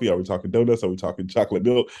talking coffee? Are we talking donuts? Are we talking chocolate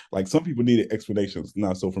milk? Like some people needed explanations.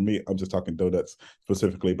 Now, so for me, I'm just talking donuts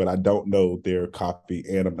specifically, but I don't know their coffee,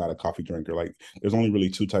 and I'm not a coffee drinker. Like there's only really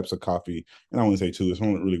two types of coffee, and I wouldn't say two. There's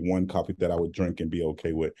only really one coffee that I would drink and be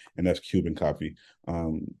okay with, and that's Cuban coffee.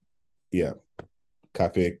 Yeah,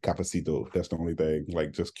 cafe cafecito. That's the only thing.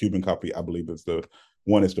 Like just Cuban coffee, I believe it's the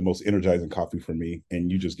one is the most energizing coffee for me,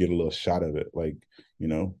 and you just get a little shot of it. Like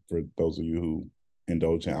for those of you who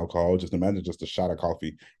indulge in alcohol, just imagine just a shot of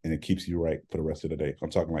coffee and it keeps you right for the rest of the day. I'm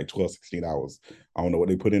talking like 12, 16 hours. I don't know what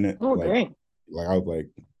they put in it. Oh, dang. Like I was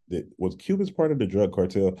like, was Cubans part of the drug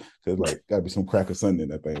cartel? Because like gotta be some crack or something in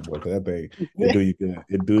that thing, boy. Cause that thing it do you good.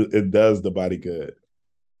 It does the body good.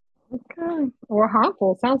 Okay. Or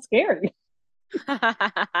harmful. Sounds scary.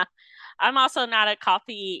 I'm also not a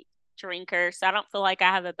coffee drinker, so I don't feel like I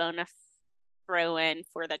have a bone to throw in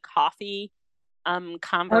for the coffee Okay.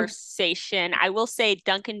 conversation. I will say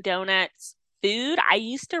Dunkin' Donuts food. I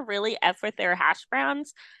used to really F with their hash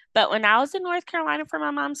browns, but when I was in North Carolina for my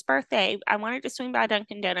mom's birthday, I wanted to swing by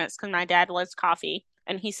Dunkin' Donuts because my dad loves coffee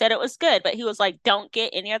and he said it was good, but he was like, don't get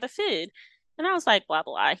any other food. And I was like, blah,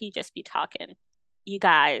 blah. He just be talking. You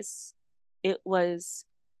guys, it was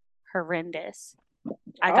horrendous.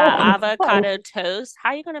 I got Oh, oh. avocado toast. How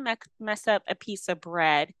are you going to mess up a piece of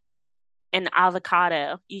bread and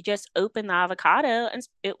avocado? You just open the avocado and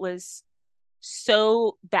it was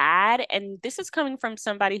so bad. And this is coming from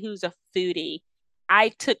somebody who's a foodie. I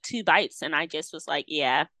took two bites and I just was like,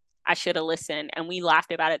 yeah, I should have listened. And we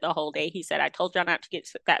laughed about it the whole day. He said, I told y'all not to get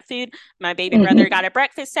that food. My baby brother got a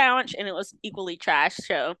breakfast sandwich and it was equally trash.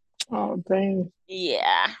 So, Oh, dang.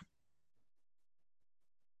 yeah.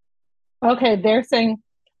 Okay, they're saying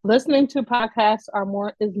listening to podcasts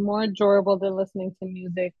is more enjoyable than listening to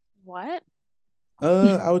music. What?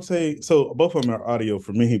 I would say so. Both of them are audio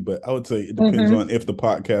for me, but I would say it depends Mm-hmm. on if the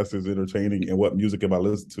podcast is entertaining and what music am I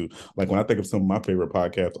listening to. Like when I think of some of my favorite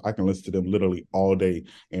podcasts, I can listen to them literally all day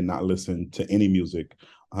and not listen to any music.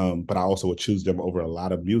 But I also would choose them over a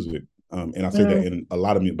lot of music. And I say that in a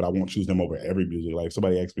lot of music, but I won't choose them over every music. Like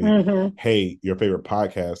somebody asked me, Mm-hmm. "Hey, your favorite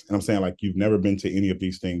podcast?" And I'm saying like you've never been to any of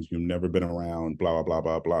these things, you've never been around, blah blah blah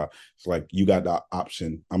blah blah. It's like you got the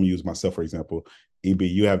option. I'm gonna use myself for example. EB,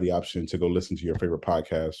 you have the option to go listen to your favorite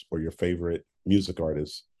podcast or your favorite music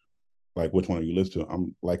artist. Like, which one are you listening to?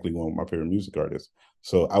 I'm likely one of my favorite music artists.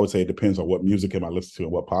 So I would say it depends on what music am I listening to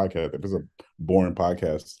and what podcast. If it's a boring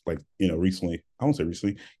podcast, like recently, I won't say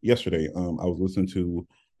recently, yesterday, I was listening to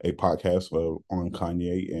a podcast on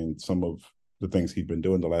Kanye and some of the things he's been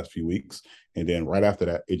doing the last few weeks, and then right after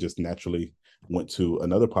that, it just naturally went to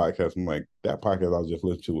another podcast. I'm like, that podcast I was just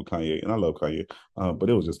listening to with Kanye, and I love Kanye, but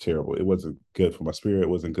it was just terrible. It wasn't good for my spirit. It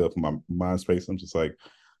wasn't good for my mind space. I'm just like,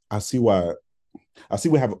 I see why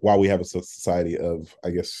why we have a society of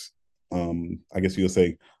I guess you would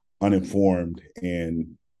say uninformed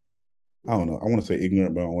and I don't know. I want to say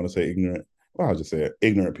ignorant, but I don't want to say ignorant. Well, I'll just say it,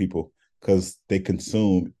 ignorant people because they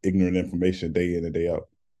consume ignorant information day in and day out.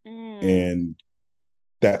 Mm. And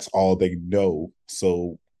that's all they know.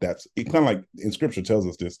 So that's it, kind of like in scripture tells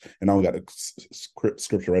us this, and I don't got the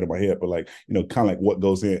scripture right in my head, but like, kind of like what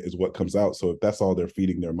goes in is what comes out. So if that's all they're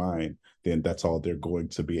feeding their mind, then that's all they're going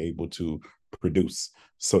to be able to produce,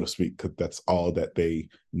 so to speak, because that's all that they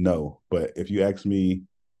know. But if you ask me,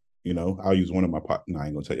 I'll use one of my no, I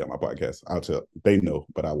ain't gonna tell y'all my podcast. I'll tell they know,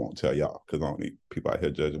 but I won't tell y'all because I don't need people out here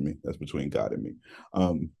judging me. That's between God and me.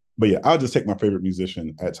 But yeah, I'll just take my favorite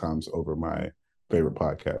musician at times over my favorite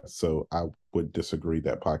podcast. So I would disagree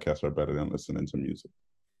that podcasts are better than listening to music.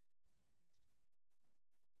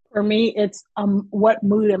 For me, it's what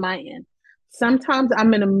mood am I in? Sometimes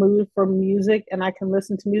I'm in a mood for music and I can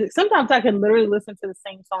listen to music. Sometimes I can literally listen to the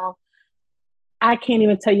same song. I can't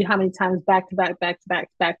even tell you how many times back to back, back to back,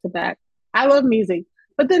 back to back. I love music.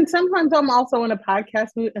 But then sometimes I'm also in a podcast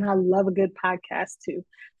mood and I love a good podcast too.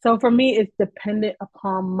 So for me, it's dependent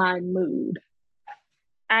upon my mood.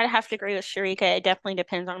 I'd have to agree with Sharika. It definitely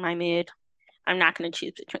depends on my mood. I'm not going to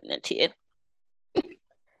choose between the two.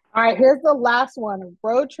 All right, here's the last one.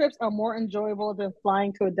 Road trips are more enjoyable than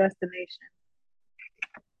flying to a destination.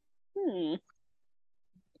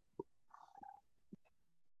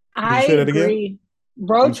 I say that agree. Again?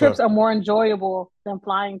 Road trips are more enjoyable than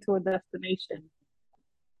flying to a destination.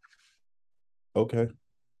 Okay.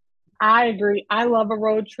 I agree. I love a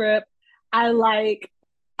road trip. I like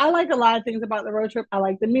a lot of things about the road trip. I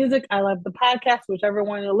like the music. I love the podcast, whichever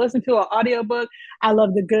one you listen to, or audiobook. I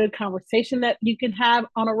love the good conversation that you can have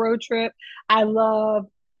on a road trip. I love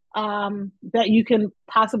that you can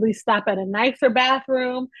possibly stop at a nicer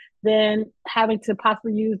bathroom than having to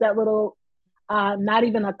possibly use that little, not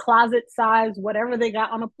even a closet size, whatever they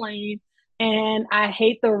got on a plane. And I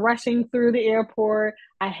hate the rushing through the airport.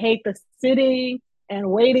 I hate the sitting and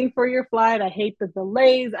waiting for your flight. I hate the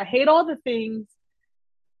delays. I hate all the things.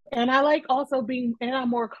 And I like also and I'm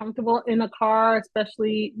more comfortable in a car,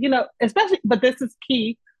 especially, but this is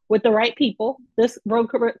key with the right people. This road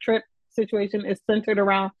trip situation is centered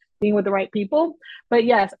around being with the right people. But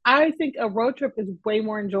yes, I think a road trip is way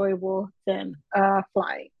more enjoyable than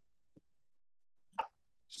flying.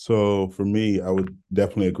 So for me, I would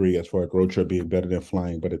definitely agree as far as road trip being better than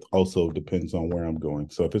flying, but it also depends on where I'm going.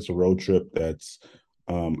 So if it's a road trip that's,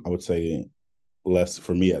 I would say less,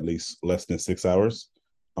 for me at least, less than 6 hours,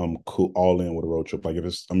 I'm cool all in with a road trip. Like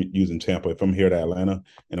if I'm using Tampa, if I'm here to Atlanta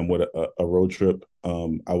and I'm with a road trip,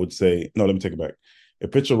 I would say, no, let me take it back.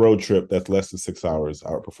 If it's a road trip that's less than 6 hours,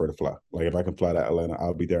 I would prefer to fly. Like if I can fly to Atlanta,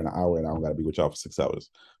 I'll be there in an hour and I don't got to be with y'all for 6 hours.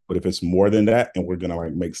 But if it's more than that and we're gonna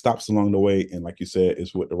like make stops along the way, and like you said,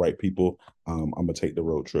 it's with the right people, I'm gonna take the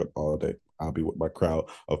road trip all day. I'll be with my crowd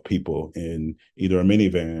of people in either a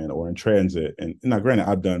minivan or in transit. And now, granted,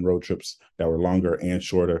 I've done road trips that were longer and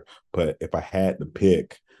shorter, but if I had to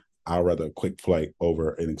pick, I'd rather a quick flight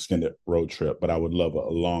over an extended road trip. But I would love a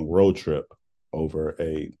long road trip over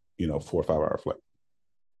a 4 or 5 hour flight,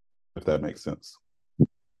 if that makes sense.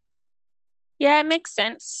 Yeah, it makes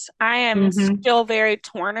sense. I am still very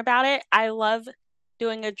torn about it. I love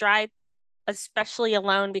doing a drive, especially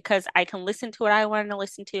alone, because I can listen to what I want to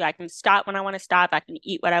listen to. I can stop when I want to stop. I can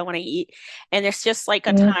eat what I want to eat. And there's just like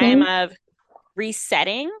a time of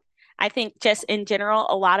resetting. I think just in general,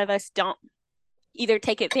 a lot of us don't either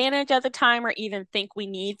take advantage of the time or even think we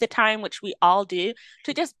need the time, which we all do,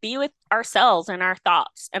 to just be with ourselves and our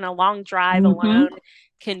thoughts. And a long drive alone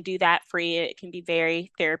can do that for you. It can be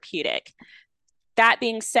very therapeutic. That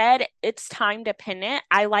being said, it's time dependent.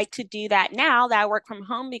 I like to do that now that I work from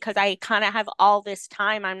home because I kind of have all this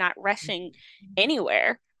time. I'm not rushing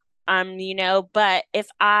anywhere. But if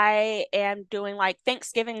I am doing like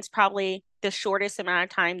Thanksgiving is probably the shortest amount of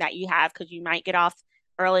time that you have because you might get off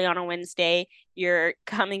early on a Wednesday. You're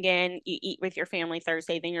coming in, you eat with your family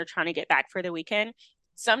Thursday, then you're trying to get back for the weekend.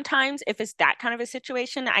 Sometimes if it's that kind of a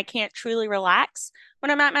situation, I can't truly relax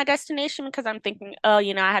when I'm at my destination because I'm thinking, oh,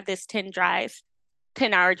 I have this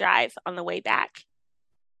 10-hour drive on the way back.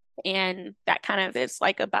 And that kind of is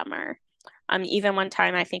like a bummer. Even one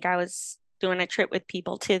time, I think I was doing a trip with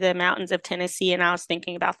people to the mountains of Tennessee, and I was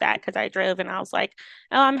thinking about that because I drove and I was like,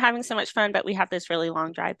 oh, I'm having so much fun, but we have this really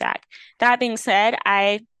long drive back. That being said,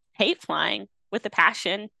 I hate flying with a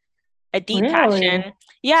passion, a deep passion.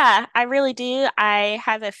 Yeah, I really do. I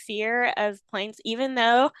have a fear of planes, even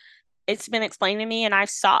though it's been explained to me and I've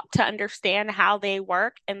sought to understand how they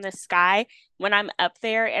work in the sky. When I'm up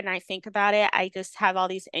there and I think about it, I just have all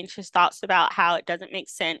these anxious thoughts about how it doesn't make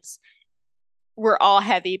sense. We're all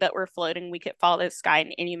heavy, but we're floating. We could fall to the sky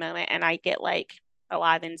in any moment. And I get like a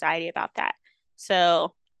lot of anxiety about that.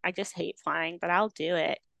 So I just hate flying, but I'll do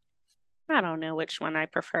it. I don't know which one I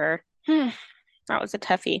prefer. That was a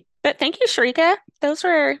toughie. But thank you, Sharika. Those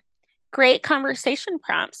were great conversation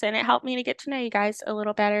prompts, and it helped me to get to know you guys a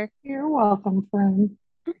little better. You're welcome, friend.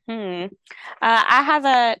 Hmm. I have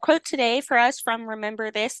a quote today for us from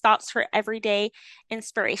Remember This Thoughts for Everyday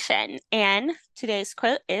Inspiration. And today's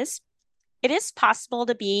quote is, "It is possible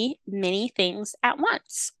to be many things at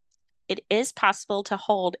once. It is possible to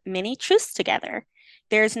hold many truths together.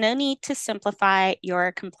 There's no need to simplify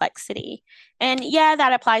your complexity." And yeah,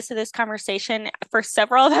 that applies to this conversation. For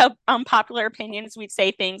several of the unpopular opinions, we'd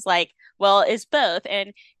say things like, well, it's both.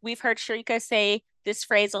 And we've heard Sharika say this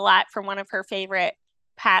phrase a lot from one of her favorite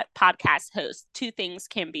podcast hosts: two things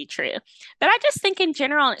can be true. But I just think in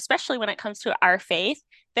general, and especially when it comes to our faith,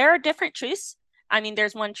 there are different truths. I mean,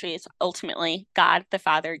 there's one truth, ultimately, God the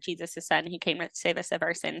Father, Jesus the Son, He came to save us of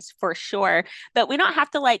our sins, for sure. But we don't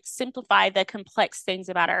have to like simplify the complex things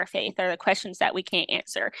about our faith or the questions that we can't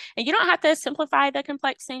answer. And you don't have to simplify the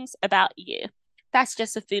complex things about you. That's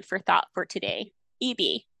just a food for thought for today. EB,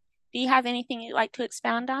 do you have anything you'd like to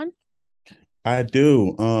expound on? I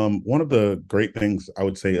do. One of the great things I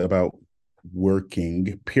would say about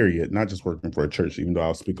working, period, not just working for a church, even though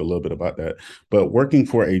I'll speak a little bit about that, but working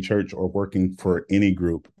for a church or working for any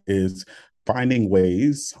group is finding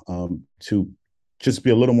ways to just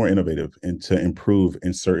be a little more innovative and to improve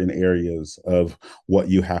in certain areas of what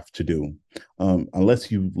you have to do.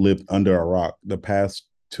 Unless you've lived under a rock the past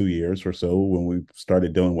 2 years or so, when we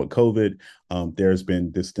started dealing with COVID, there's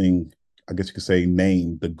been this thing, I guess you could say,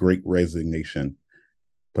 named the Great Resignation.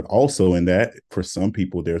 But also in that, for some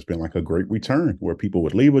people, there's been like a great return where people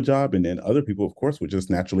would leave a job and then other people, of course, would just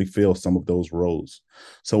naturally fill some of those roles.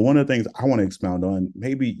 So one of the things I want to expound on,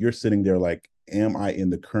 maybe you're sitting there like, am I in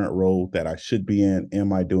the current role that I should be in?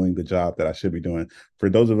 Am I doing the job that I should be doing? For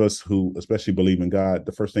those of us who especially believe in God,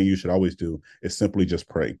 the first thing you should always do is simply just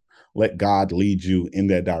pray. Let God lead you in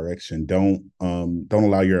that direction. Don't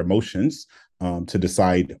allow your emotions to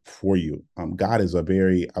decide for you. God is a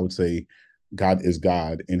very, I would say, God is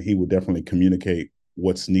God, and He will definitely communicate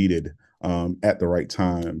what's needed at the right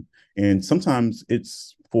time. And sometimes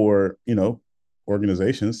it's for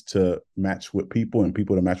organizations to match with people and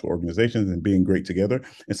people to match with organizations and being great together.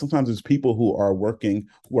 And sometimes it's people who are working,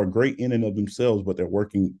 who are great in and of themselves, but they're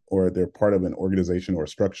working or they're part of an organization or a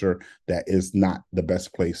structure that is not the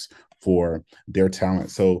best place for their talent.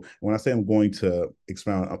 So when I say I'm going to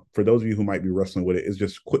expound, for those of you who might be wrestling with it, it's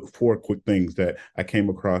just four quick things that I came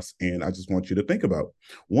across and I just want you to think about.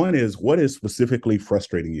 One is, what is specifically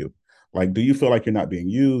frustrating you? Like, do you feel like you're not being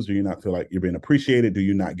used? Do you not feel like you're being appreciated? Do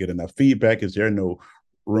you not get enough feedback? Is there no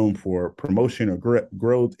room for promotion or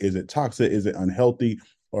growth? Is it toxic? Is it unhealthy?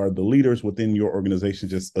 Or are the leaders within your organization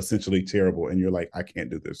just essentially terrible? And you're like, I can't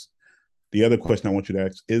do this. The other question I want you to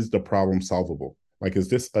ask, is the problem solvable? Like, is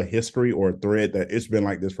this a history or a thread that it's been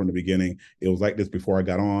like this from the beginning? It was like this before I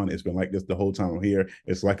got on. It's been like this the whole time I'm here.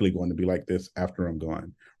 It's likely going to be like this after I'm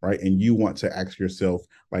gone, right? And you want to ask yourself,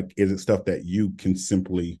 like, is it stuff that you can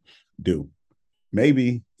simply do?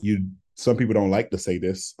 Maybe some people don't like to say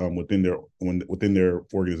this within their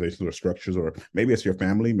organizations or structures, or maybe it's your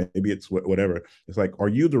family, maybe it's whatever. It's like, are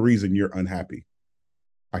you the reason you're unhappy?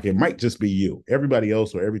 Like, it might just be you. Everybody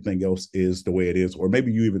else or everything else is the way it is. Or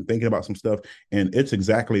maybe you even thinking about some stuff and it's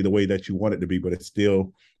exactly the way that you want it to be, but it's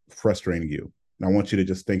still frustrating you. And I want you to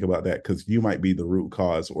just think about that, because you might be the root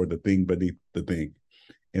cause or the thing beneath the thing.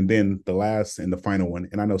 And then the last and the final one,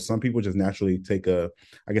 and I know some people just naturally take I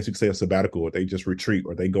guess you could say a sabbatical, or they just retreat,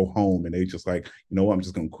 or they go home and they just like, you know what, I'm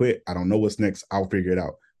just going to quit. I don't know what's next. I'll figure it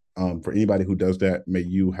out. For anybody who does that, may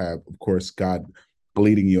you have, of course, God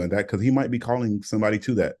leading you in that, because He might be calling somebody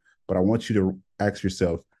to that. But I want you to ask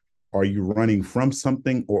yourself, are you running from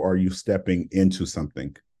something or are you stepping into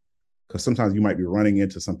something? Because sometimes you might be running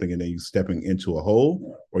into something and then you stepping into a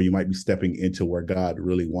hole, or you might be stepping into where God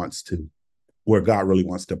really wants to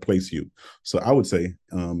place you. So I would say,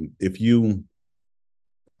 if you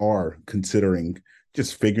are considering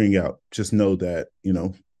just figuring out, just know that,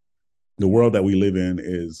 the world that we live in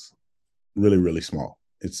is really, really small.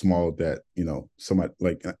 It's small that, somebody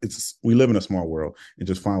like we live in a small world, and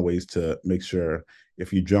just find ways to make sure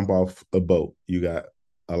if you jump off a boat, you got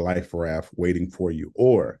a life raft waiting for you,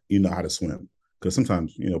 or you know how to swim. Because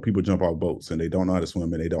sometimes, people jump off boats and they don't know how to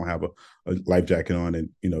swim, and they don't have a life jacket on, and,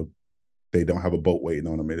 they don't have a boat waiting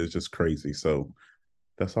on them. It is just crazy. So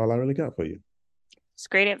that's all I really got for you. It's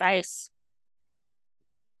great advice.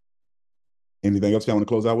 Anything else you want to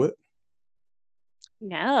close out with?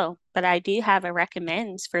 No, but I do have a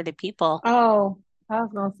recommends for the people. Oh, I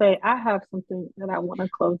was gonna say I have something that I want to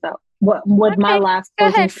close out. What with my Okay, last go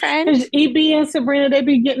closing? ahead, friend. Because EB and Sabrina, they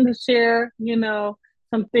be getting to share,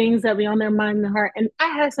 some things that be on their mind and heart. And I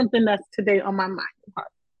have something that's today on my mind and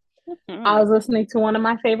heart. I Mhm. was listening to one of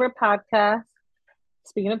my favorite podcasts,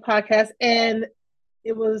 speaking of podcasts, and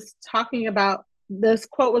it was talking about this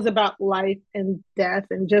quote was about life and death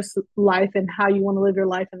and just life and how you want to live your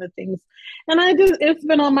life and the things. And it's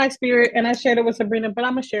been on my spirit and I shared it with Sabrina, but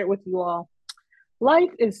I'm going to share it with you all.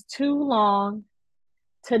 Life is too long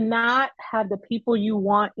to not have the people you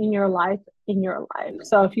want in your life in your life.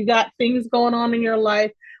 So if you got things going on in your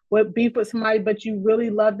life with beef with somebody, but you really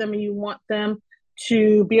love them and you want them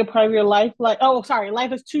to be a part of your life, like, oh, sorry,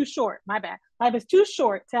 life is too short. My bad. Life is too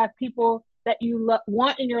short to have people that you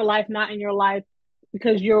want in your life, not in your life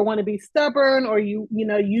because you want to be stubborn or you be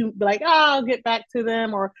like, oh, I'll get back to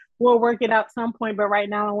them or we'll work it out some point. But right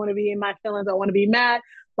now I want to be in my feelings. I want to be mad.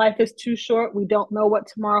 Life is too short. We don't know what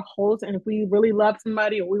tomorrow holds. And if we really love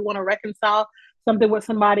somebody or we want to reconcile something with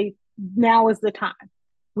somebody, now is the time.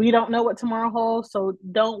 We don't know what tomorrow holds. So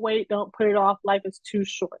don't wait. Don't put it off. Life is too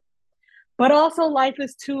short. But also, life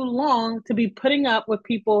is too long to be putting up with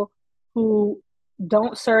people who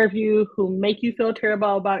don't serve you, who make you feel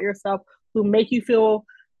terrible about yourself, who make you feel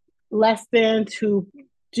less than, who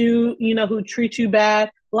treat you bad.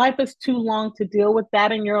 Life is too long to deal with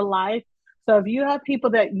that in your life. So if you have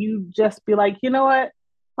people that you just be like, you know what,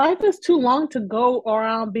 life is too long to go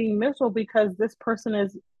around being miserable because this person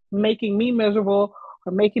is making me miserable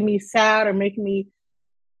or making me sad or making me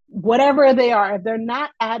whatever they are, if they're not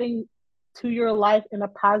adding to your life in a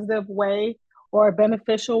positive way or a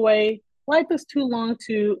beneficial way, life is too long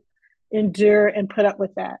to endure and put up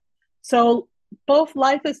with that. So both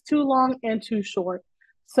life is too long and too short.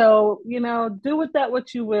 So, do with that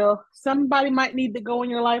what you will. Somebody might need to go in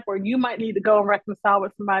your life, or you might need to go and reconcile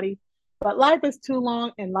with somebody. But life is too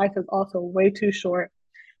long and life is also way too short.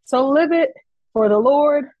 So live it for the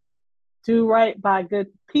Lord, do right by good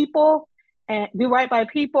people, and do right by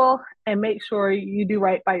people, and make sure you do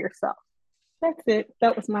right by yourself. That's it.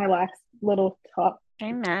 That was my last little talk.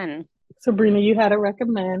 Amen. Sabrina, you had a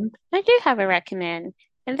recommend. I do have a recommend,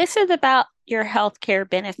 and this is about your healthcare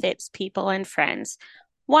benefits, people and friends.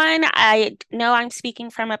 One, I know I'm speaking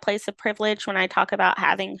from a place of privilege when I talk about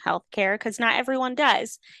having healthcare because not everyone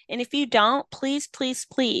does. And if you don't, please, please,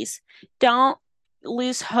 please don't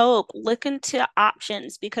lose hope. Look into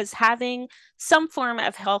options because having some form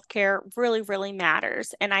of healthcare really, really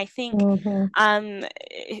matters. And I think Mm-hmm. um,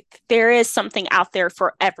 there is something out there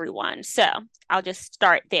for everyone. So I'll just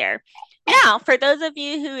start there. Now, for those of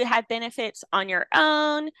you who have benefits on your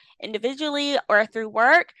own, individually, or through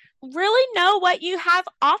work, really know what you have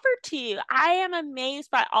offered to you. I am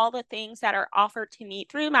amazed by all the things that are offered to me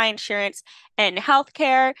through my insurance and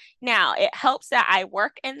healthcare. Now, it helps that I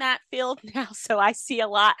work in that field now, so I see a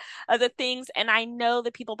lot of the things, and I know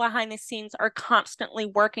the people behind the scenes are constantly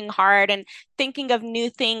working hard and thinking of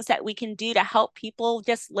new things that we can do to help people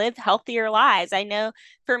just live healthier lives. I know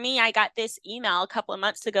for me, I got this email a couple of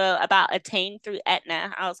months ago about Attain through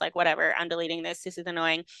Aetna. I was like, whatever, I'm deleting this. This is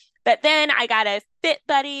annoying. But then I got a Fit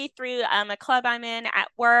Buddy through a club I'm in at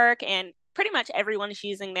work, and pretty much everyone is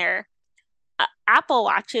using their Apple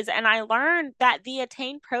Watches. And I learned that the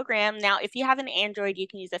Attain program, now, if you have an Android, you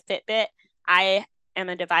can use a Fitbit. I am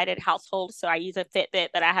a divided household, so I use a Fitbit,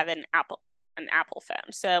 but I have an Apple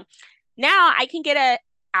phone. So now I can get a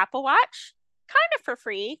Apple Watch kind of for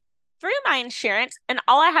free through my insurance, and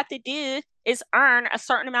all I have to do is earn a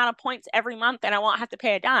certain amount of points every month and I won't have to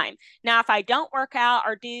pay a dime. Now, if I don't work out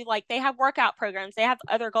or do like they have workout programs, they have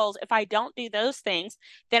other goals. If I don't do those things,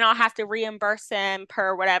 then I'll have to reimburse them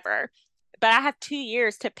per whatever. But I have 2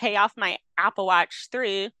 years to pay off my Apple Watch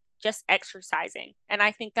through just exercising. And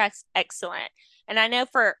I think that's excellent. And I know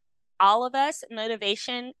for all of us,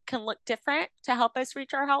 motivation can look different to help us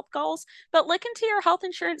reach our health goals, but look into your health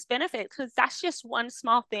insurance benefits because that's just one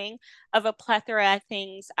small thing of a plethora of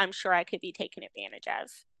things I'm sure I could be taking advantage of.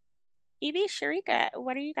 Evie, Sharika,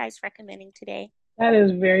 what are you guys recommending today? That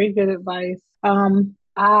is very good advice.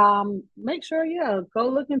 Make sure, yeah, go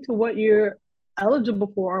look into what you're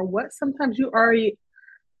eligible for or what sometimes you already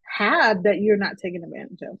have that you're not taking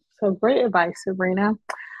advantage of. So great advice, Sabrina.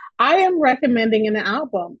 I am recommending an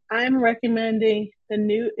album. I am recommending the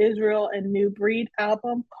new Israel and New Breed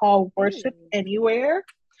album called Worship Ooh. Anywhere.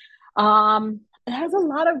 It has a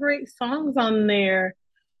lot of great songs on there.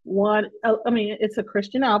 It's a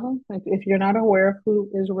Christian album. If you're not aware of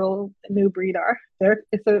who Israel and New Breed are,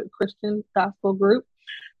 it's a Christian gospel group.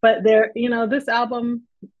 But this album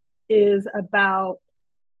is about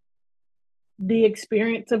the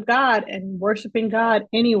experience of God and worshiping God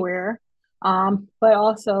anywhere. But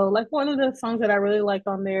also, like one of the songs that I really like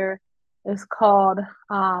on there is called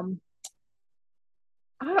I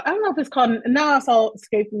don't know if it's called Now It's All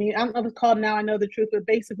Escaped Me. I don't know if it's called Now I Know the Truth, but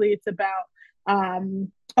basically it's about oh,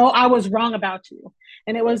 I was wrong about you.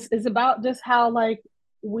 And it's about just how like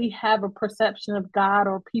we have a perception of God,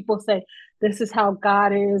 or people say this is how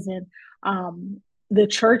God is. And the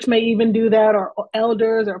church may even do that, or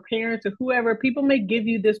elders or parents or whoever. People may give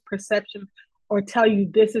you this perception or tell you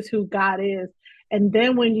this is who God is. And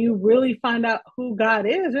then when you really find out who God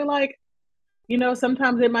is, you're like,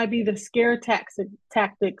 sometimes it might be the scare tactics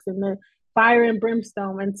and the fire and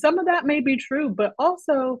brimstone. And some of that may be true, but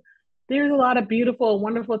also there's a lot of beautiful,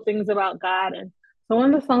 wonderful things about God. And so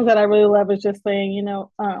one of the songs that I really love is just saying,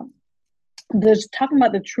 there's talking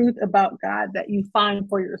about the truth about God that you find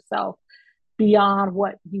for yourself beyond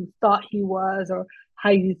what you thought he was or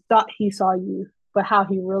how you thought he saw you, but how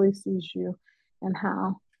he really sees you. And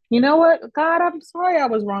how, you know what, God, I'm sorry I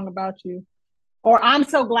was wrong about you. Or I'm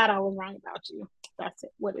so glad I was wrong about you. That's it,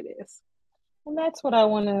 what it is. And that's what I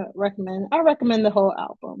want to recommend. I recommend the whole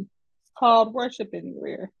album. It's called Worship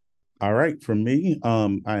Anywhere. All right. For me,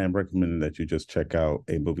 I am recommending that you just check out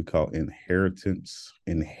a movie called Inheritance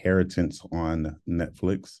on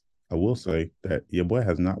Netflix. I will say that your boy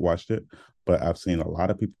has not watched it, but I've seen a lot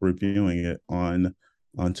of people reviewing it on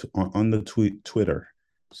the Twitter.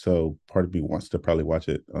 So part of me wants to probably watch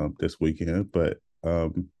it this weekend. But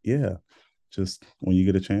yeah, just when you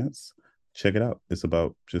get a chance, check it out. It's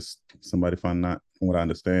about just somebody finding out, from what I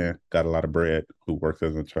understand, got a lot of bread, who works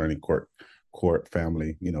as an attorney, court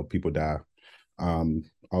family, people die,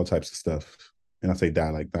 all types of stuff. And I say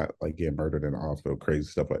die like not like getting murdered in the hospital, crazy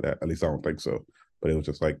stuff like that. At least I don't think so. But it was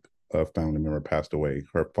just like a family member passed away.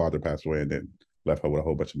 Her father passed away and then left her with a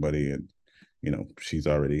whole bunch of money. And, she's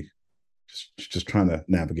already just trying to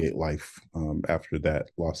navigate life after that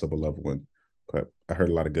loss of a loved one. But I heard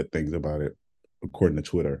a lot of good things about it, according to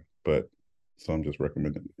Twitter. But so I'm just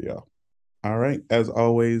recommending it to y'all. All right. As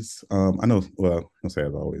always, I know, well, I'll say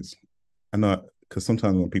as always. I know, because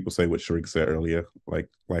sometimes when people say what Sharika said earlier, like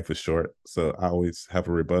life is short. So I always have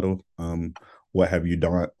a rebuttal. What have you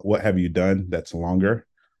done? What have you done that's longer?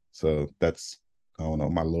 So that's, I don't know,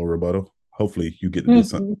 my little rebuttal. Hopefully you get to do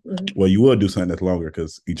something. Well, you will do something that's longer,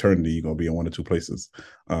 because eternity, you're going to be in one or two places.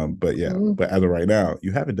 But yeah, but as of right now,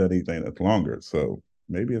 you haven't done anything that's longer. So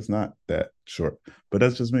maybe it's not that short, but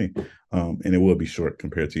that's just me. And it will be short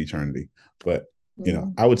compared to eternity. But,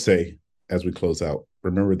 I would say as we close out,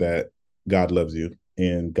 remember that God loves you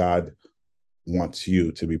and God wants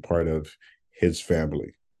you to be part of his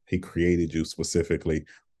family. He created you specifically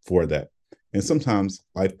for that. And sometimes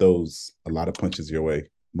life throws a lot of punches your way,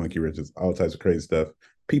 monkey wrenches, all types of crazy stuff.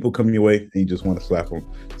 People come your way and you just want to slap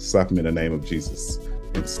them in the name of Jesus,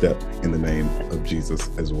 and step in the name of Jesus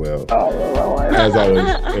as well. Oh, as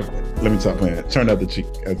always, let me talk, man. Turn out the cheek,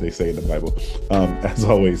 as they say in the Bible. As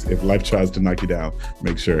always, if life tries to knock you down,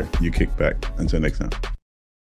 make sure you kick back. Until next time.